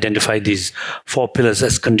Bhutan identified these 4 pillars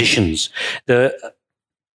as conditions.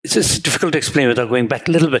 It's difficult to explain without going back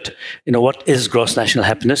a little bit. What is gross national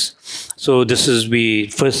happiness? So we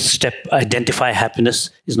first step, identify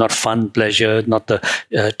happiness is not fun, pleasure, not the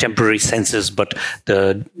temporary senses, but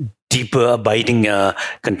the deeper abiding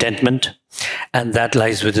contentment. And that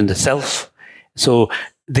lies within the self. So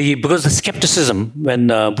because the skepticism when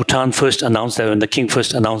Bhutan first announced that, when the king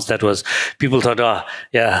first announced that, was people thought,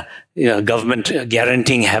 government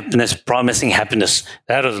guaranteeing happiness, promising happiness.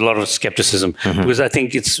 That was a lot of skepticism, because I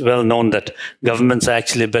think it's well known that governments are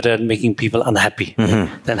actually better at making people unhappy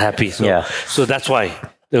than happy. So that's why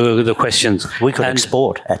the questions. We could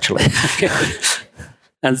export, actually.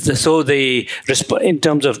 And so in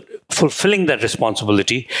terms of fulfilling that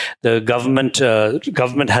responsibility, the government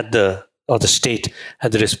had the state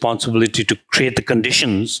had the responsibility to create the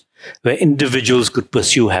conditions where individuals could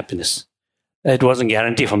pursue happiness. It wasn't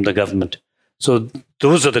guaranteed from the government. So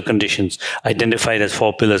those are the conditions identified as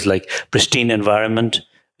 4 pillars, like pristine environment,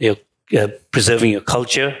 preserving your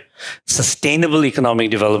culture, sustainable economic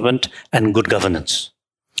development, and good governance.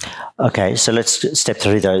 Okay, so let's step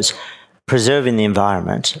through those. Preserving the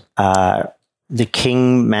environment. The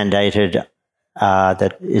king mandated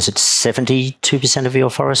that is it 72% of your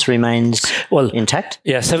forest remains intact?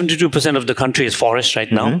 Yeah, 72% of the country is forest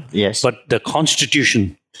right now. Yes. But the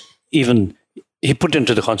constitution, he put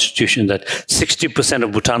into the constitution that 60%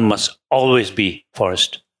 of Bhutan must always be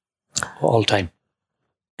forest, all time.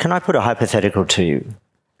 Can I put a hypothetical to you?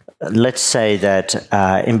 Let's say that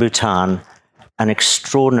in Bhutan, an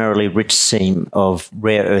extraordinarily rich seam of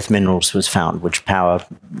rare earth minerals was found, which power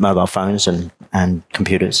mobile phones and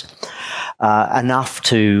computers, enough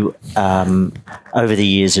to, over the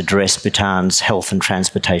years, address Bhutan's health and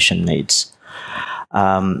transportation needs.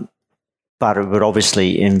 But it would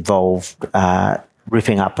obviously involve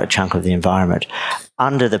ripping up a chunk of the environment.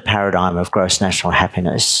 Under the paradigm of gross national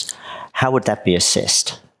happiness, how would that be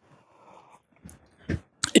assessed?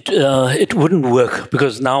 It wouldn't work,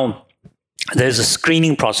 because now there's a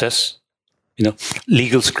screening process,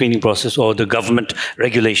 legal screening process, or the government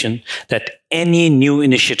regulation that any new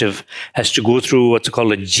initiative has to go through what's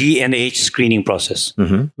called a G&H screening process,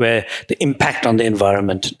 where the impact on the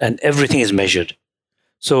environment and everything is measured.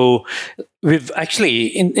 So we've actually,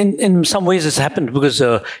 in some ways, it's happened because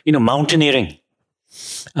mountaineering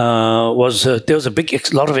there was a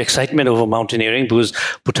lot of excitement over mountaineering, because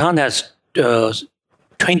Bhutan has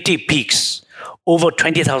 20 peaks over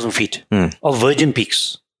 20,000 feet of virgin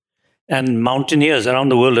peaks. And mountaineers around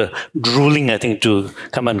the world are drooling, I think, to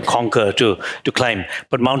come and conquer, to climb.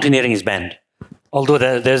 But mountaineering is banned. Although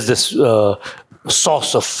there's this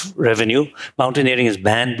source of revenue, mountaineering is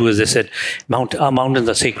banned because they said our mountains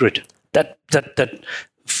are sacred. That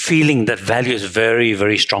feeling, that value is very,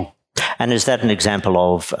 very strong. And is that an example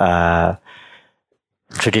of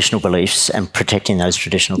traditional beliefs and protecting those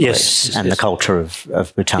traditional beliefs and the culture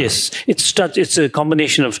of Bhutan. Yes, it's a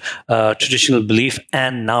combination of traditional belief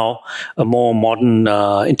and now a more modern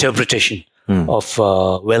interpretation of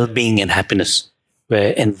well-being and happiness,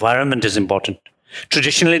 where environment is important.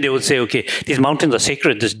 Traditionally, they would say, okay, these mountains are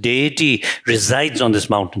sacred. This deity resides on this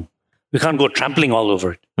mountain. We can't go trampling all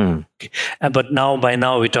over it. Okay. But by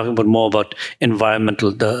now, we're talking more about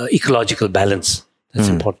the ecological balance. That's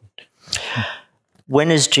important.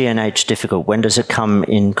 When is G&H difficult? When does it come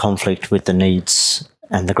in conflict with the needs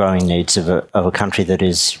and the growing needs of a country that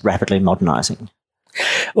is rapidly modernising?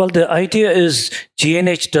 Well, the idea is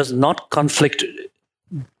G&H does not conflict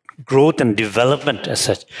growth and development as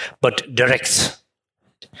such, but directs.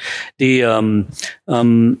 We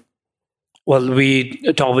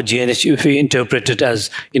talk about G&H, if we interpret it as,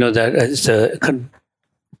 that it's a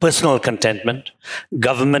personal contentment.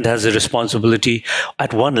 Government has a responsibility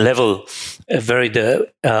at one level,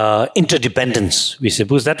 interdependence, we say,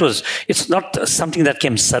 because it's not something that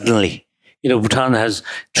came suddenly. Bhutan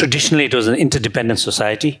traditionally it was an interdependent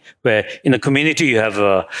society where in a community you have,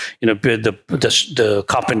 the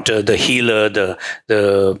carpenter, the healer, the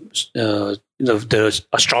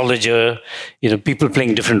astrologer, people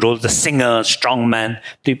playing different roles, the singer, strongman,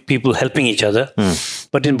 people helping each other.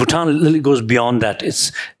 But in Bhutan, it goes beyond that.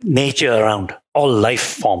 It's nature around, all life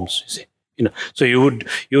forms, you see. So you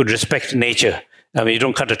would respect nature. I mean, you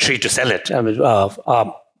don't cut a tree to sell it. I mean,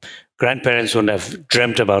 our grandparents wouldn't have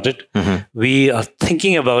dreamt about it. We are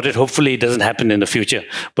thinking about it. Hopefully, it doesn't happen in the future.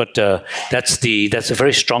 But that's a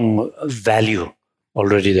very strong value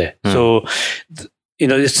already there. So,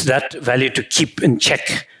 it's that value to keep in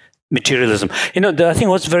check materialism. I think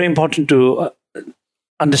what's very important to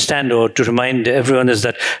understand or to remind everyone is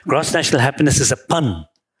that gross national happiness is a pun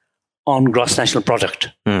on gross national product.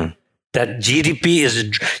 That GDP is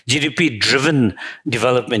GDP-driven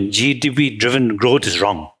development, GDP-driven growth is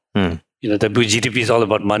wrong. That GDP is all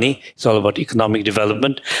about money, it's all about economic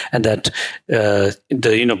development, and that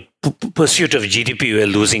pursuit of GDP, we're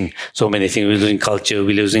losing so many things. We're losing culture,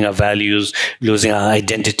 we're losing our values, losing our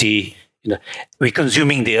identity. We're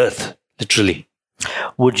consuming the earth, literally.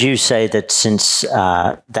 Would you say that since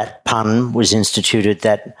that pun was instituted,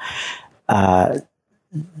 that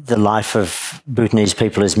the life of Bhutanese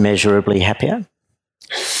people is measurably happier?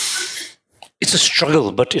 It's a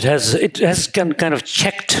struggle, but it has kind of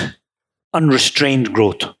checked unrestrained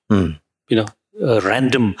growth,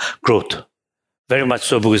 random growth. Very much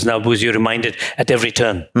so, because you're reminded at every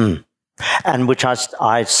turn. And which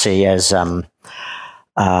I see as, that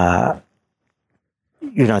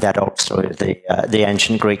old story of the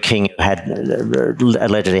ancient Greek king who had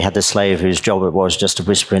allegedly had the slave whose job it was just to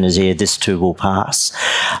whisper in his ear, "This too will pass."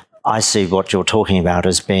 I see what you're talking about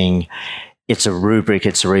as being, it's a rubric,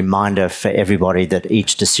 it's a reminder for everybody that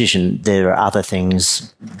each decision, there are other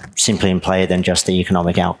things simply in play than just the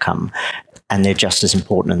economic outcome. And they're just as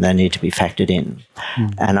important and they need to be factored in.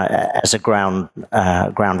 And as a ground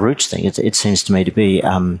roots thing, it seems to me to be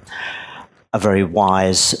a very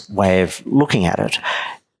wise way of looking at it.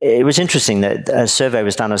 It was interesting that a survey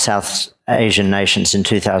was done of South Asian nations in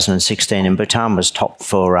 2016, and Bhutan was top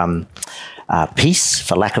for peace,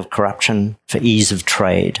 for lack of corruption, for ease of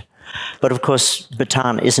trade. But of course,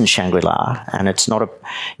 Bhutan isn't Shangri-La, and it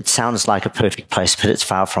sounds like a perfect place, but it's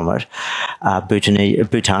far from it.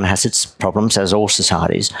 Bhutan has its problems, as all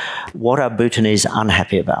societies. What are Bhutanese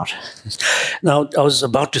unhappy about? Now, I was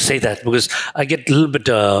about to say that because I get a little bit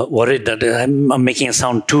worried that I'm making it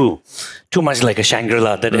sound too much like a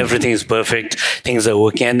Shangri-La, that everything is perfect, things are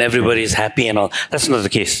working, and everybody is happy and all. That's not the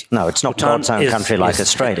case. No, it's not God's own country like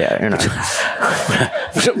Australia.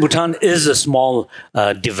 Bhutan is a small,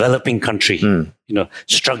 developing country,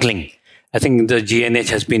 struggling. I think the G&H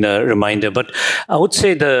has been a reminder. But I would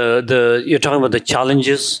say you're talking about the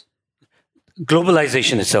challenges,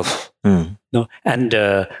 globalization itself. And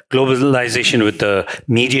globalization with the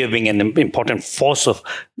media being an important force of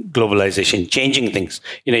globalization, changing things.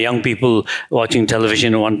 Young people watching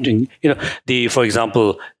television, wanting, for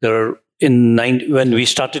example, when we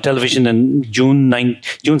started television in June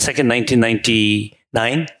 2nd,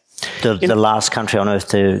 1999. The last country on earth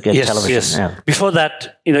to get television. Yes. Yeah. Before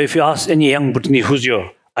that, if you ask any young Bhutanese, who's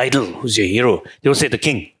your idol, who's your hero, they will say the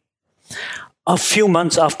king. A few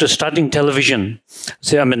months after starting television,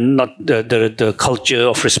 not the culture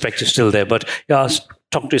of respect is still there, but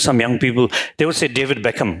talk to some young people, they would say David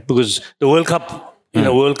Beckham, because the World Cup,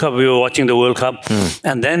 World Cup, we were watching the World Cup,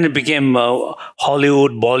 and then it became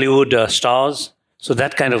Hollywood, Bollywood stars. So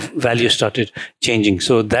that kind of value started changing.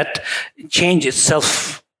 So that change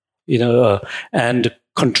itself, and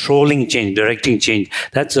controlling change, directing change,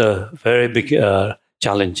 that's a very big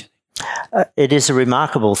challenge. It is a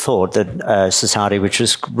remarkable thought that a society which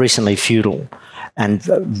was recently feudal and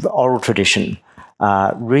oral tradition,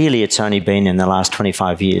 really it's only been in the last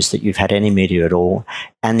 25 years that you've had any media at all,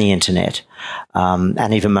 and the internet,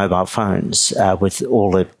 and even mobile phones, with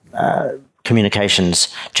all the communications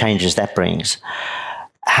changes that brings.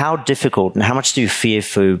 How difficult and how much do you fear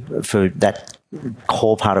for that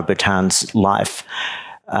core part of Bhutan's life,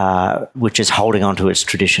 which is holding on to its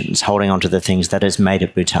traditions, holding on to the things that has made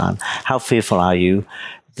it Bhutan? How fearful are you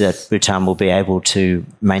that Bhutan will be able to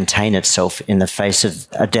maintain itself in the face of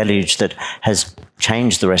a deluge that has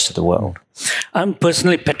changed the rest of the world? I'm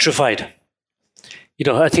personally petrified.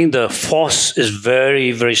 I think the force is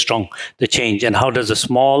very, very strong, the change. And how does a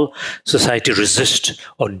small society resist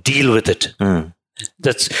or deal with it?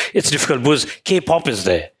 It's difficult because K-pop is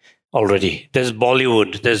there already. There's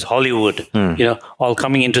Bollywood, there's Hollywood, all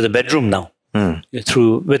coming into the bedroom now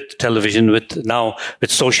with television,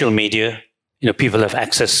 with social media. People have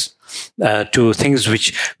access to things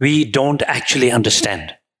which we don't actually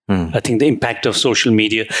understand. I think the impact of social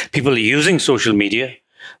media, people are using social media,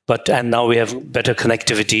 and now we have better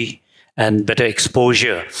connectivity and better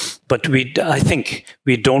exposure. But I think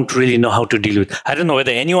we don't really know how to deal with. I don't know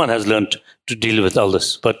whether anyone has learned to deal with all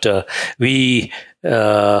this, but we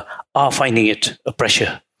are finding it a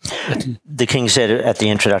pressure. The King said at the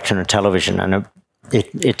introduction of television, and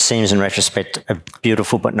it seems in retrospect a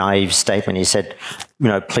beautiful but naive statement. He said,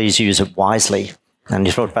 please use it wisely. And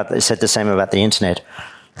he said the same about the internet.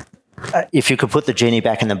 If you could put the genie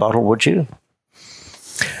back in the bottle, would you?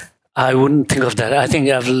 I wouldn't think of that. I think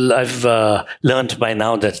I've learned by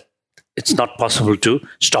now that it's not possible to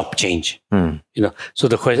stop change. So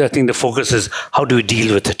I think the focus is how do we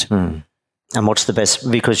deal with it? And what's the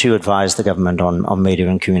best, because you advise the government on media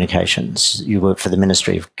and communications, you work for the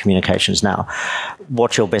Ministry of Communications now.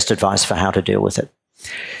 What's your best advice for how to deal with it?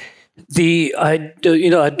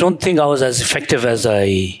 I don't think I was as effective as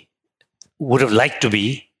I would have liked to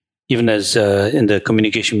be, even as in the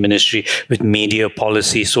communication ministry with media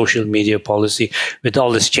policy, social media policy, with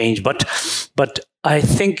all this change. But I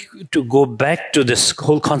think to go back to this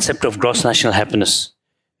whole concept of gross national happiness,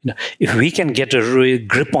 if we can get a real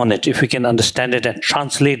grip on it, if we can understand it and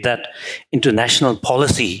translate that into national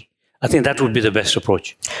policy, I think that would be the best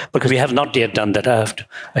approach. Because we have not yet done that,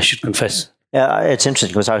 I should confess. Yeah, it's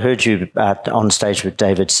interesting because I heard you on stage with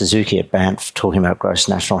David Suzuki at Banff talking about gross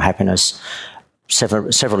national happiness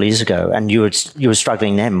several years ago, and you were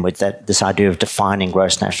struggling then with this idea of defining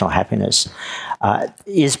gross national happiness.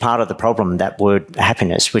 Is part of the problem that word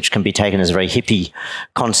happiness, which can be taken as a very hippie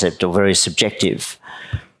concept or very subjective?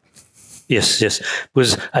 Yes.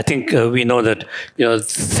 Because I think we know that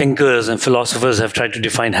thinkers and philosophers have tried to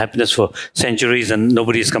define happiness for centuries, and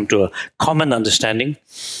nobody's come to a common understanding.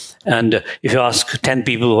 And if you ask 10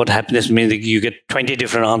 people what happiness means, you get 20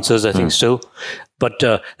 different answers, I think, still. But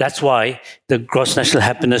that's why the gross national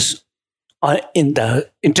happiness, in the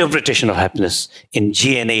interpretation of happiness in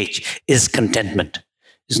GNH, is contentment.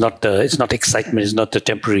 It's not excitement. It's not the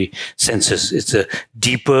temporary senses. It's a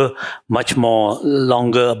deeper, much more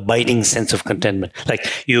longer, abiding sense of contentment. Like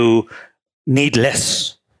you need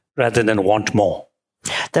less rather than want more.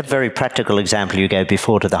 That very practical example you gave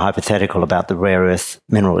before to the hypothetical about the rare earth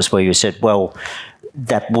minerals, where you said, well,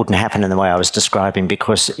 that wouldn't happen in the way I was describing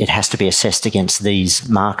because it has to be assessed against these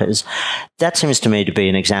markers. That seems to me to be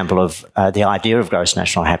an example of the idea of gross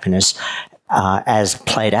national happiness as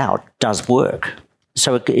played out does work.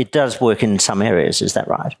 So it does work in some areas, is that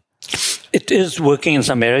right? It is working in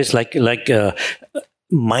some areas, like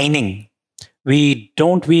mining. We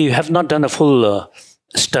have not done a full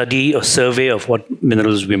study or survey of what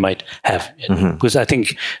minerals we might have, because I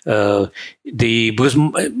think because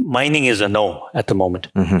mining is a no at the moment.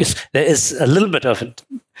 There is a little bit of it,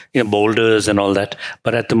 boulders and all that,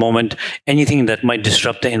 but at the moment, anything that might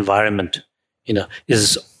disrupt the environment,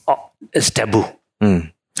 is taboo.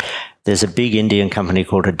 There's a big Indian company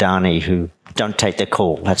called Adani who don't take their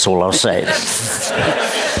call. That's all I'll say.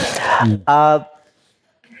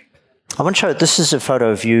 I want to show, this is a photo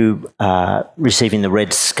of you receiving the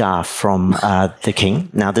red scarf from the King.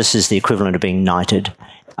 Now, this is the equivalent of being knighted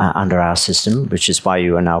under our system, which is why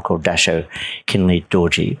you are now called Dasho Kinley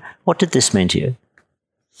Dorji. What did this mean to you?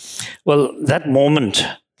 Well, that moment,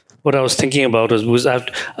 what I was thinking about was I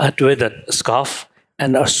had to wear that scarf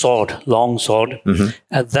and a sword, long sword.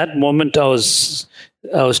 At that moment, I was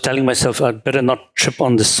telling myself I'd better not trip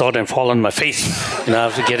on this sword and fall on my face.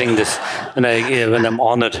 After getting this, when I'm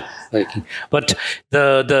honored. But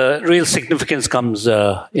the real significance comes,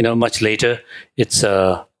 much later. It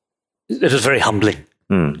was very humbling.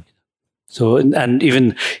 So, and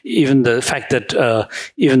even the fact that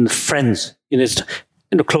even friends,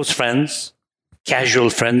 close friends, casual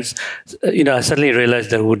friends, I suddenly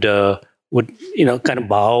realized that would kind of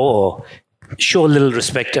bow or show a little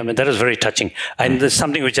respect. I mean, that was very touching. And there's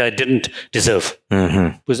something which I didn't deserve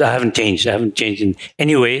because I haven't changed. I haven't changed in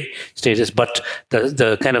any way, status, but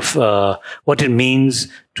the kind of what it means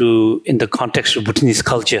in the context of Bhutanese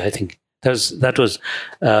culture, I think that was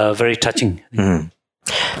very touching.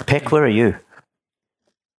 Peck, where are you?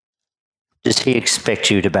 Does he expect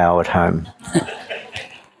you to bow at home?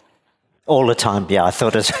 All the time? Yeah, I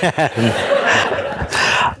thought it.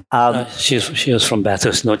 She was from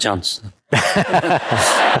Bathurst, no chance.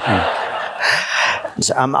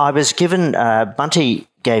 I was given, Bunty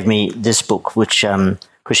gave me this book, which,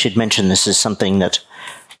 because she'd mentioned this as something that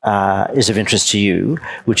is of interest to you,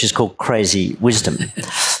 which is called Crazy Wisdom.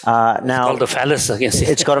 Now, it's called the phallus, I guess.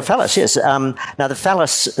 It's got a phallus, yes. Now, the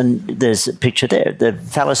phallus, and there's a picture there, the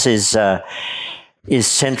phallus is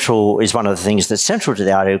central, is one of the things that's central to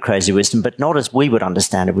the idea of crazy wisdom, but not as we would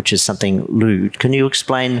understand it, which is something lewd. Can you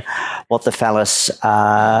explain what the phallus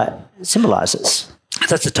symbolizes?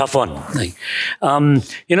 That's a tough one.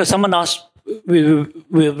 Someone asked,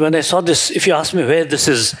 when I saw this, if you asked me where this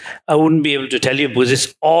is, I wouldn't be able to tell you because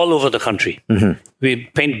it's all over the country. We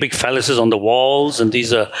paint big phalluses on the walls, and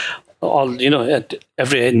these are all, at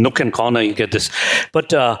every nook and corner you get this.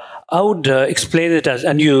 But I would explain it as,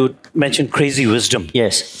 and you mentioned crazy wisdom.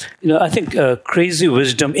 Yes. I think crazy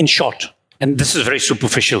wisdom, in short, and this is very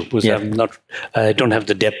superficial because I don't have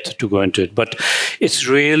the depth to go into it, but it's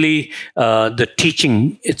really the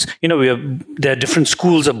teaching. It's, there are different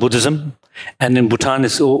schools of Buddhism, and in Bhutan, the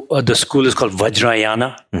school is called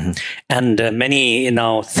Vajrayana, and many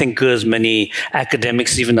now thinkers, many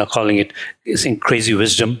academics even are calling it crazy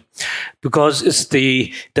wisdom, because it's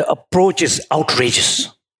the approach is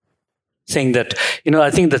outrageous. Saying that, I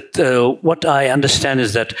think that what I understand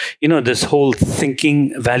is that, this whole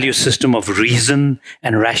thinking value system of reason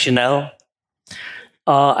and rationale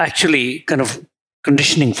are actually kind of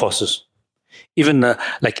conditioning forces. Even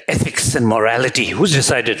like ethics and morality. Who's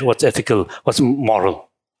decided what's ethical, what's moral?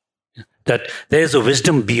 That there's a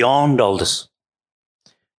wisdom beyond all this.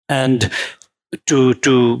 And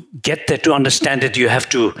to get there, to understand it, you have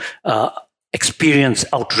to experience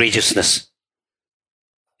outrageousness.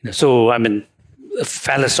 So, I mean,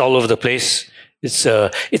 phallus all over the place. It's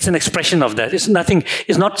an expression of that. It's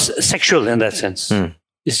not sexual in that sense.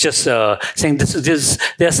 It's just saying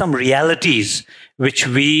there are some realities which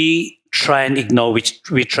we try and ignore, which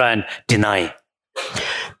we try and deny.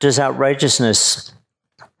 Does outrageousness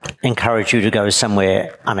encourage you to go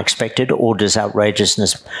somewhere unexpected, or does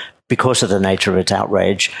outrageousness, because of the nature of its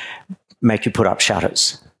outrage, make you put up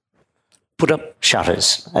shutters? Put up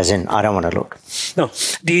shutters, as in, I don't want to look. No,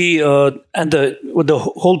 the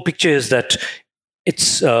whole picture is that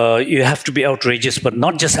it's you have to be outrageous, but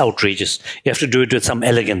not just outrageous. You have to do it with some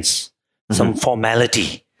elegance, some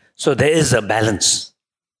formality. So there is a balance.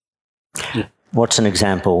 What's an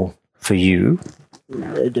example for you?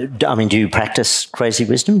 I mean, do you practice crazy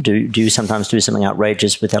wisdom? Do you sometimes do something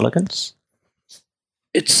outrageous with elegance?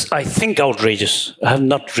 It's, I think, outrageous. I have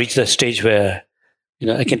not reached that stage where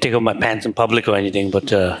I can take off my pants in public or anything, but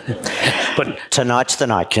tonight's the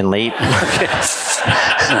night, Kinley.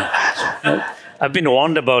 I've been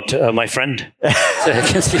warned about my friend. So I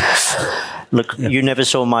can see. Look, you never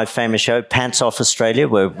saw my famous show, Pants Off Australia,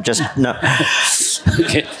 where just no.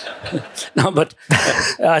 Okay. No, but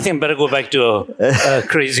I think I better go back to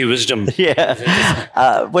crazy wisdom.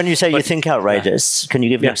 Yeah. When you say you think outrageous, can you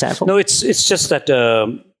give an example? No, it's just that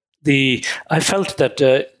I felt that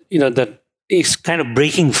that it's kind of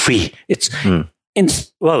breaking free. It's in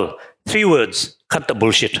 3 words: cut the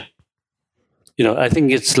bullshit. I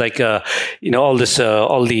think it's like all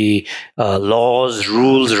the laws,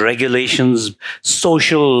 rules, regulations,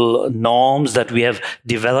 social norms that we have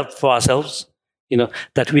developed for ourselves.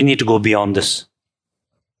 That we need to go beyond this.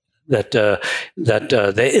 That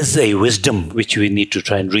there is a wisdom which we need to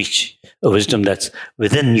try and reach, a wisdom that's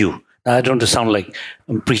within you. Now, I don't want to sound like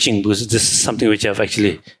I'm preaching, because this is something which I've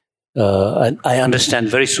actually I understand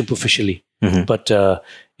very superficially. But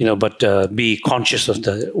be conscious of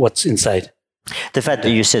what's inside. The fact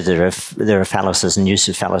that you said there are phalluses and use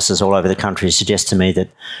of phalluses all over the country suggests to me that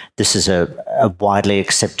this is a widely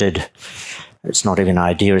accepted, it's not even an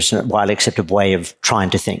idea, it's a widely accepted way of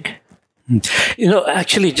trying to think.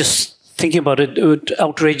 Actually, just thinking about it,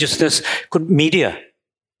 outrageousness could media.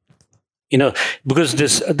 Because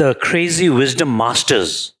the crazy wisdom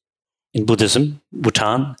masters in Buddhism,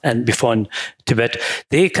 Bhutan, and before in Tibet,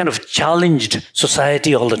 they kind of challenged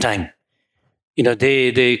society all the time.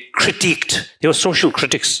 they critiqued. They were social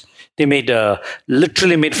critics. They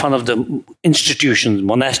literally made fun of the institutions,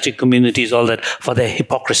 monastic communities, all that, for their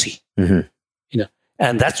hypocrisy.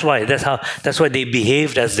 And that's why they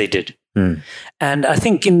behaved as they did. And I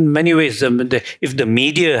think in many ways, if the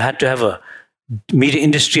media media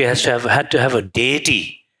industry had to have a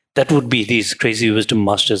deity, that would be these crazy wisdom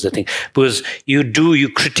masters, I think, because you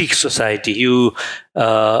critique society, you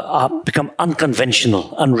become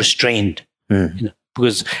unconventional, unrestrained,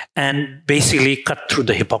 and basically cut through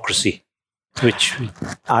the hypocrisy. Which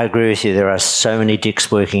I agree with you. There are so many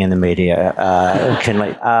dicks working in the media,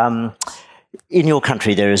 Kinley. In your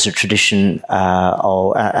country, there is a tradition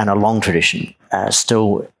and a long tradition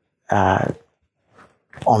still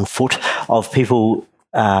on foot of people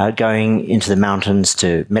going into the mountains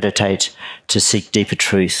to meditate, to seek deeper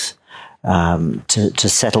truth, to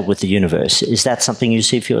settle with the universe. Is that something you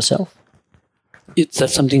see for yourself?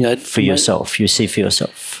 That's something you see for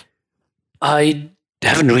yourself. I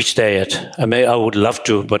haven't reached there yet. I would love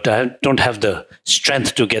to, but I don't have the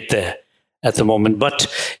strength to get there at the moment. But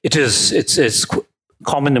it's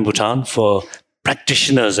common in Bhutan for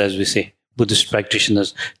practitioners, as we say, Buddhist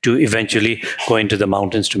practitioners, to eventually go into the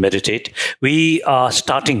mountains to meditate. We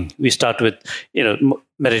start with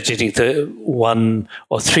meditating 1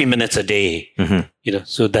 or 3 minutes a day.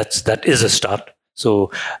 So that is a start.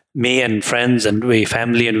 So me and friends and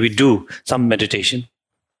family, and we do some meditation.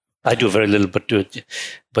 I do very little,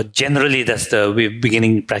 but generally that's the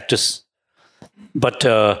beginning practice. But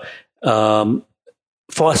for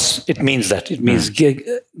us, it means that. It means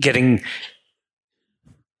getting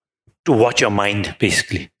to watch your mind,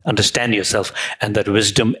 basically, understand yourself, and that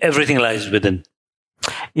wisdom, everything lies within.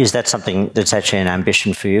 Is that something that's actually an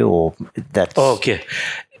ambition for you, or that? Oh, okay.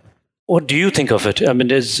 What do you think of it? I mean,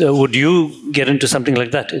 would you get into something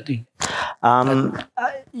like that?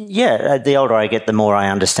 Yeah, the older I get, the more I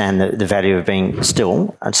understand the value of being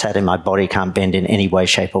still. Sadly, my body can't bend in any way,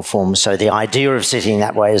 shape, or form. So the idea of sitting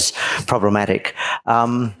that way is problematic.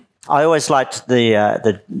 I always liked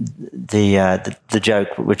the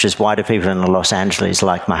joke, which is, why do people in Los Angeles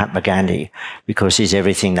like Mahatma Gandhi? Because he's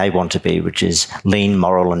everything they want to be, which is lean,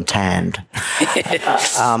 moral, and tanned.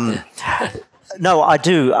 No, I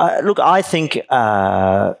do. Look, I think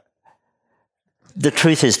the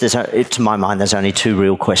truth is, to my mind, there's only two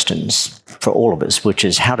real questions for all of us, which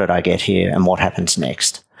is, how did I get here and what happens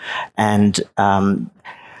next? And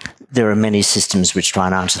there are many systems which try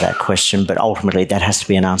and answer that question, but ultimately that has to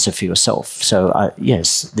be an answer for yourself. So,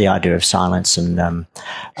 yes, the idea of silence and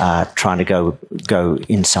trying to go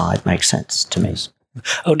inside makes sense to me.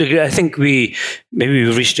 I think we've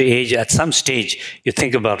reached the age. At some stage, you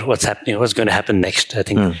think about what's happening, what's going to happen next. I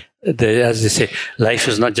think, as they say, life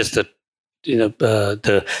is not just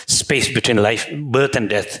the space between birth and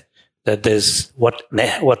death. That there's what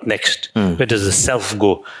next? Where does the self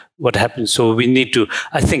go? What happens? So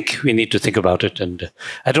I think we need to think about it. And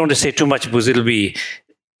I don't want to say too much because it'll be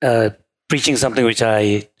preaching something which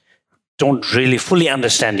I don't really fully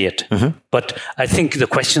understand yet. But I think the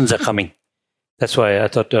questions are coming. That's why I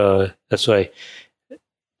thought,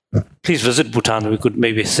 please visit Bhutan. We could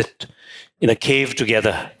maybe sit in a cave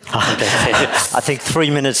together. I think 3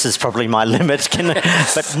 minutes is probably my limit.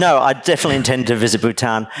 But no, I definitely intend to visit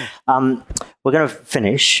Bhutan. We're going to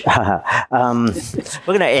finish. We're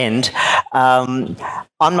going to end. I'm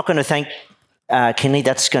not going to thank Kinley.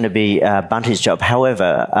 That's going to be Bunty's job.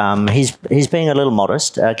 However, he's being a little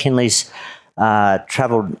modest. Kinley's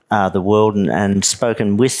travelled the world and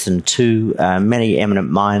spoken with and to many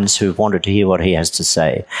eminent minds who've wanted to hear what he has to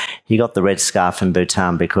say. He got the red scarf in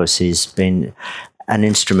Bhutan because he's been an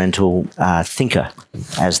instrumental thinker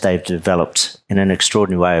as they've developed in an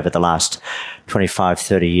extraordinary way over the last 25,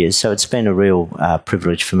 30 years. So it's been a real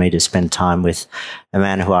privilege for me to spend time with a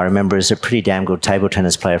man who I remember as a pretty damn good table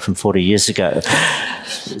tennis player from 40 years ago.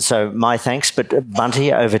 So my thanks, but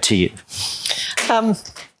Bunty, over to you.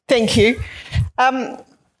 Thank you.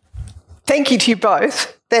 Thank you to you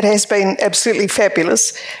both. That has been absolutely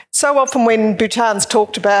fabulous. So often when Bhutan's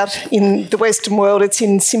talked about in the Western world, it's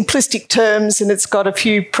in simplistic terms and it's got a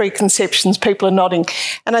few preconceptions. People are nodding.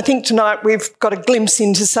 And I think tonight we've got a glimpse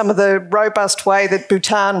into some of the robust way that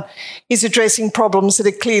Bhutan is addressing problems that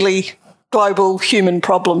are clearly global human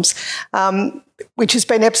problems, which has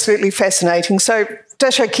been absolutely fascinating. So,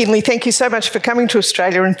 Dasho Kinley, thank you so much for coming to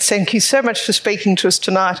Australia and thank you so much for speaking to us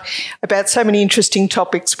tonight about so many interesting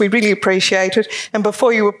topics. We really appreciate it. And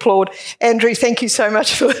before you applaud, Andrew, thank you so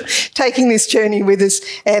much for taking this journey with us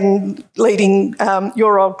and leading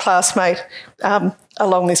your old classmate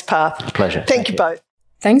along this path. Pleasure. Thank you both.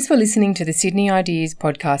 Thanks for listening to the Sydney Ideas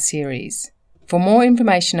podcast series. For more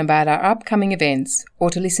information about our upcoming events or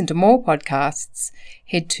to listen to more podcasts,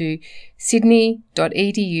 head to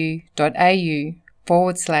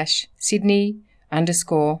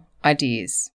sydney.edu.au/Sydney_ideas.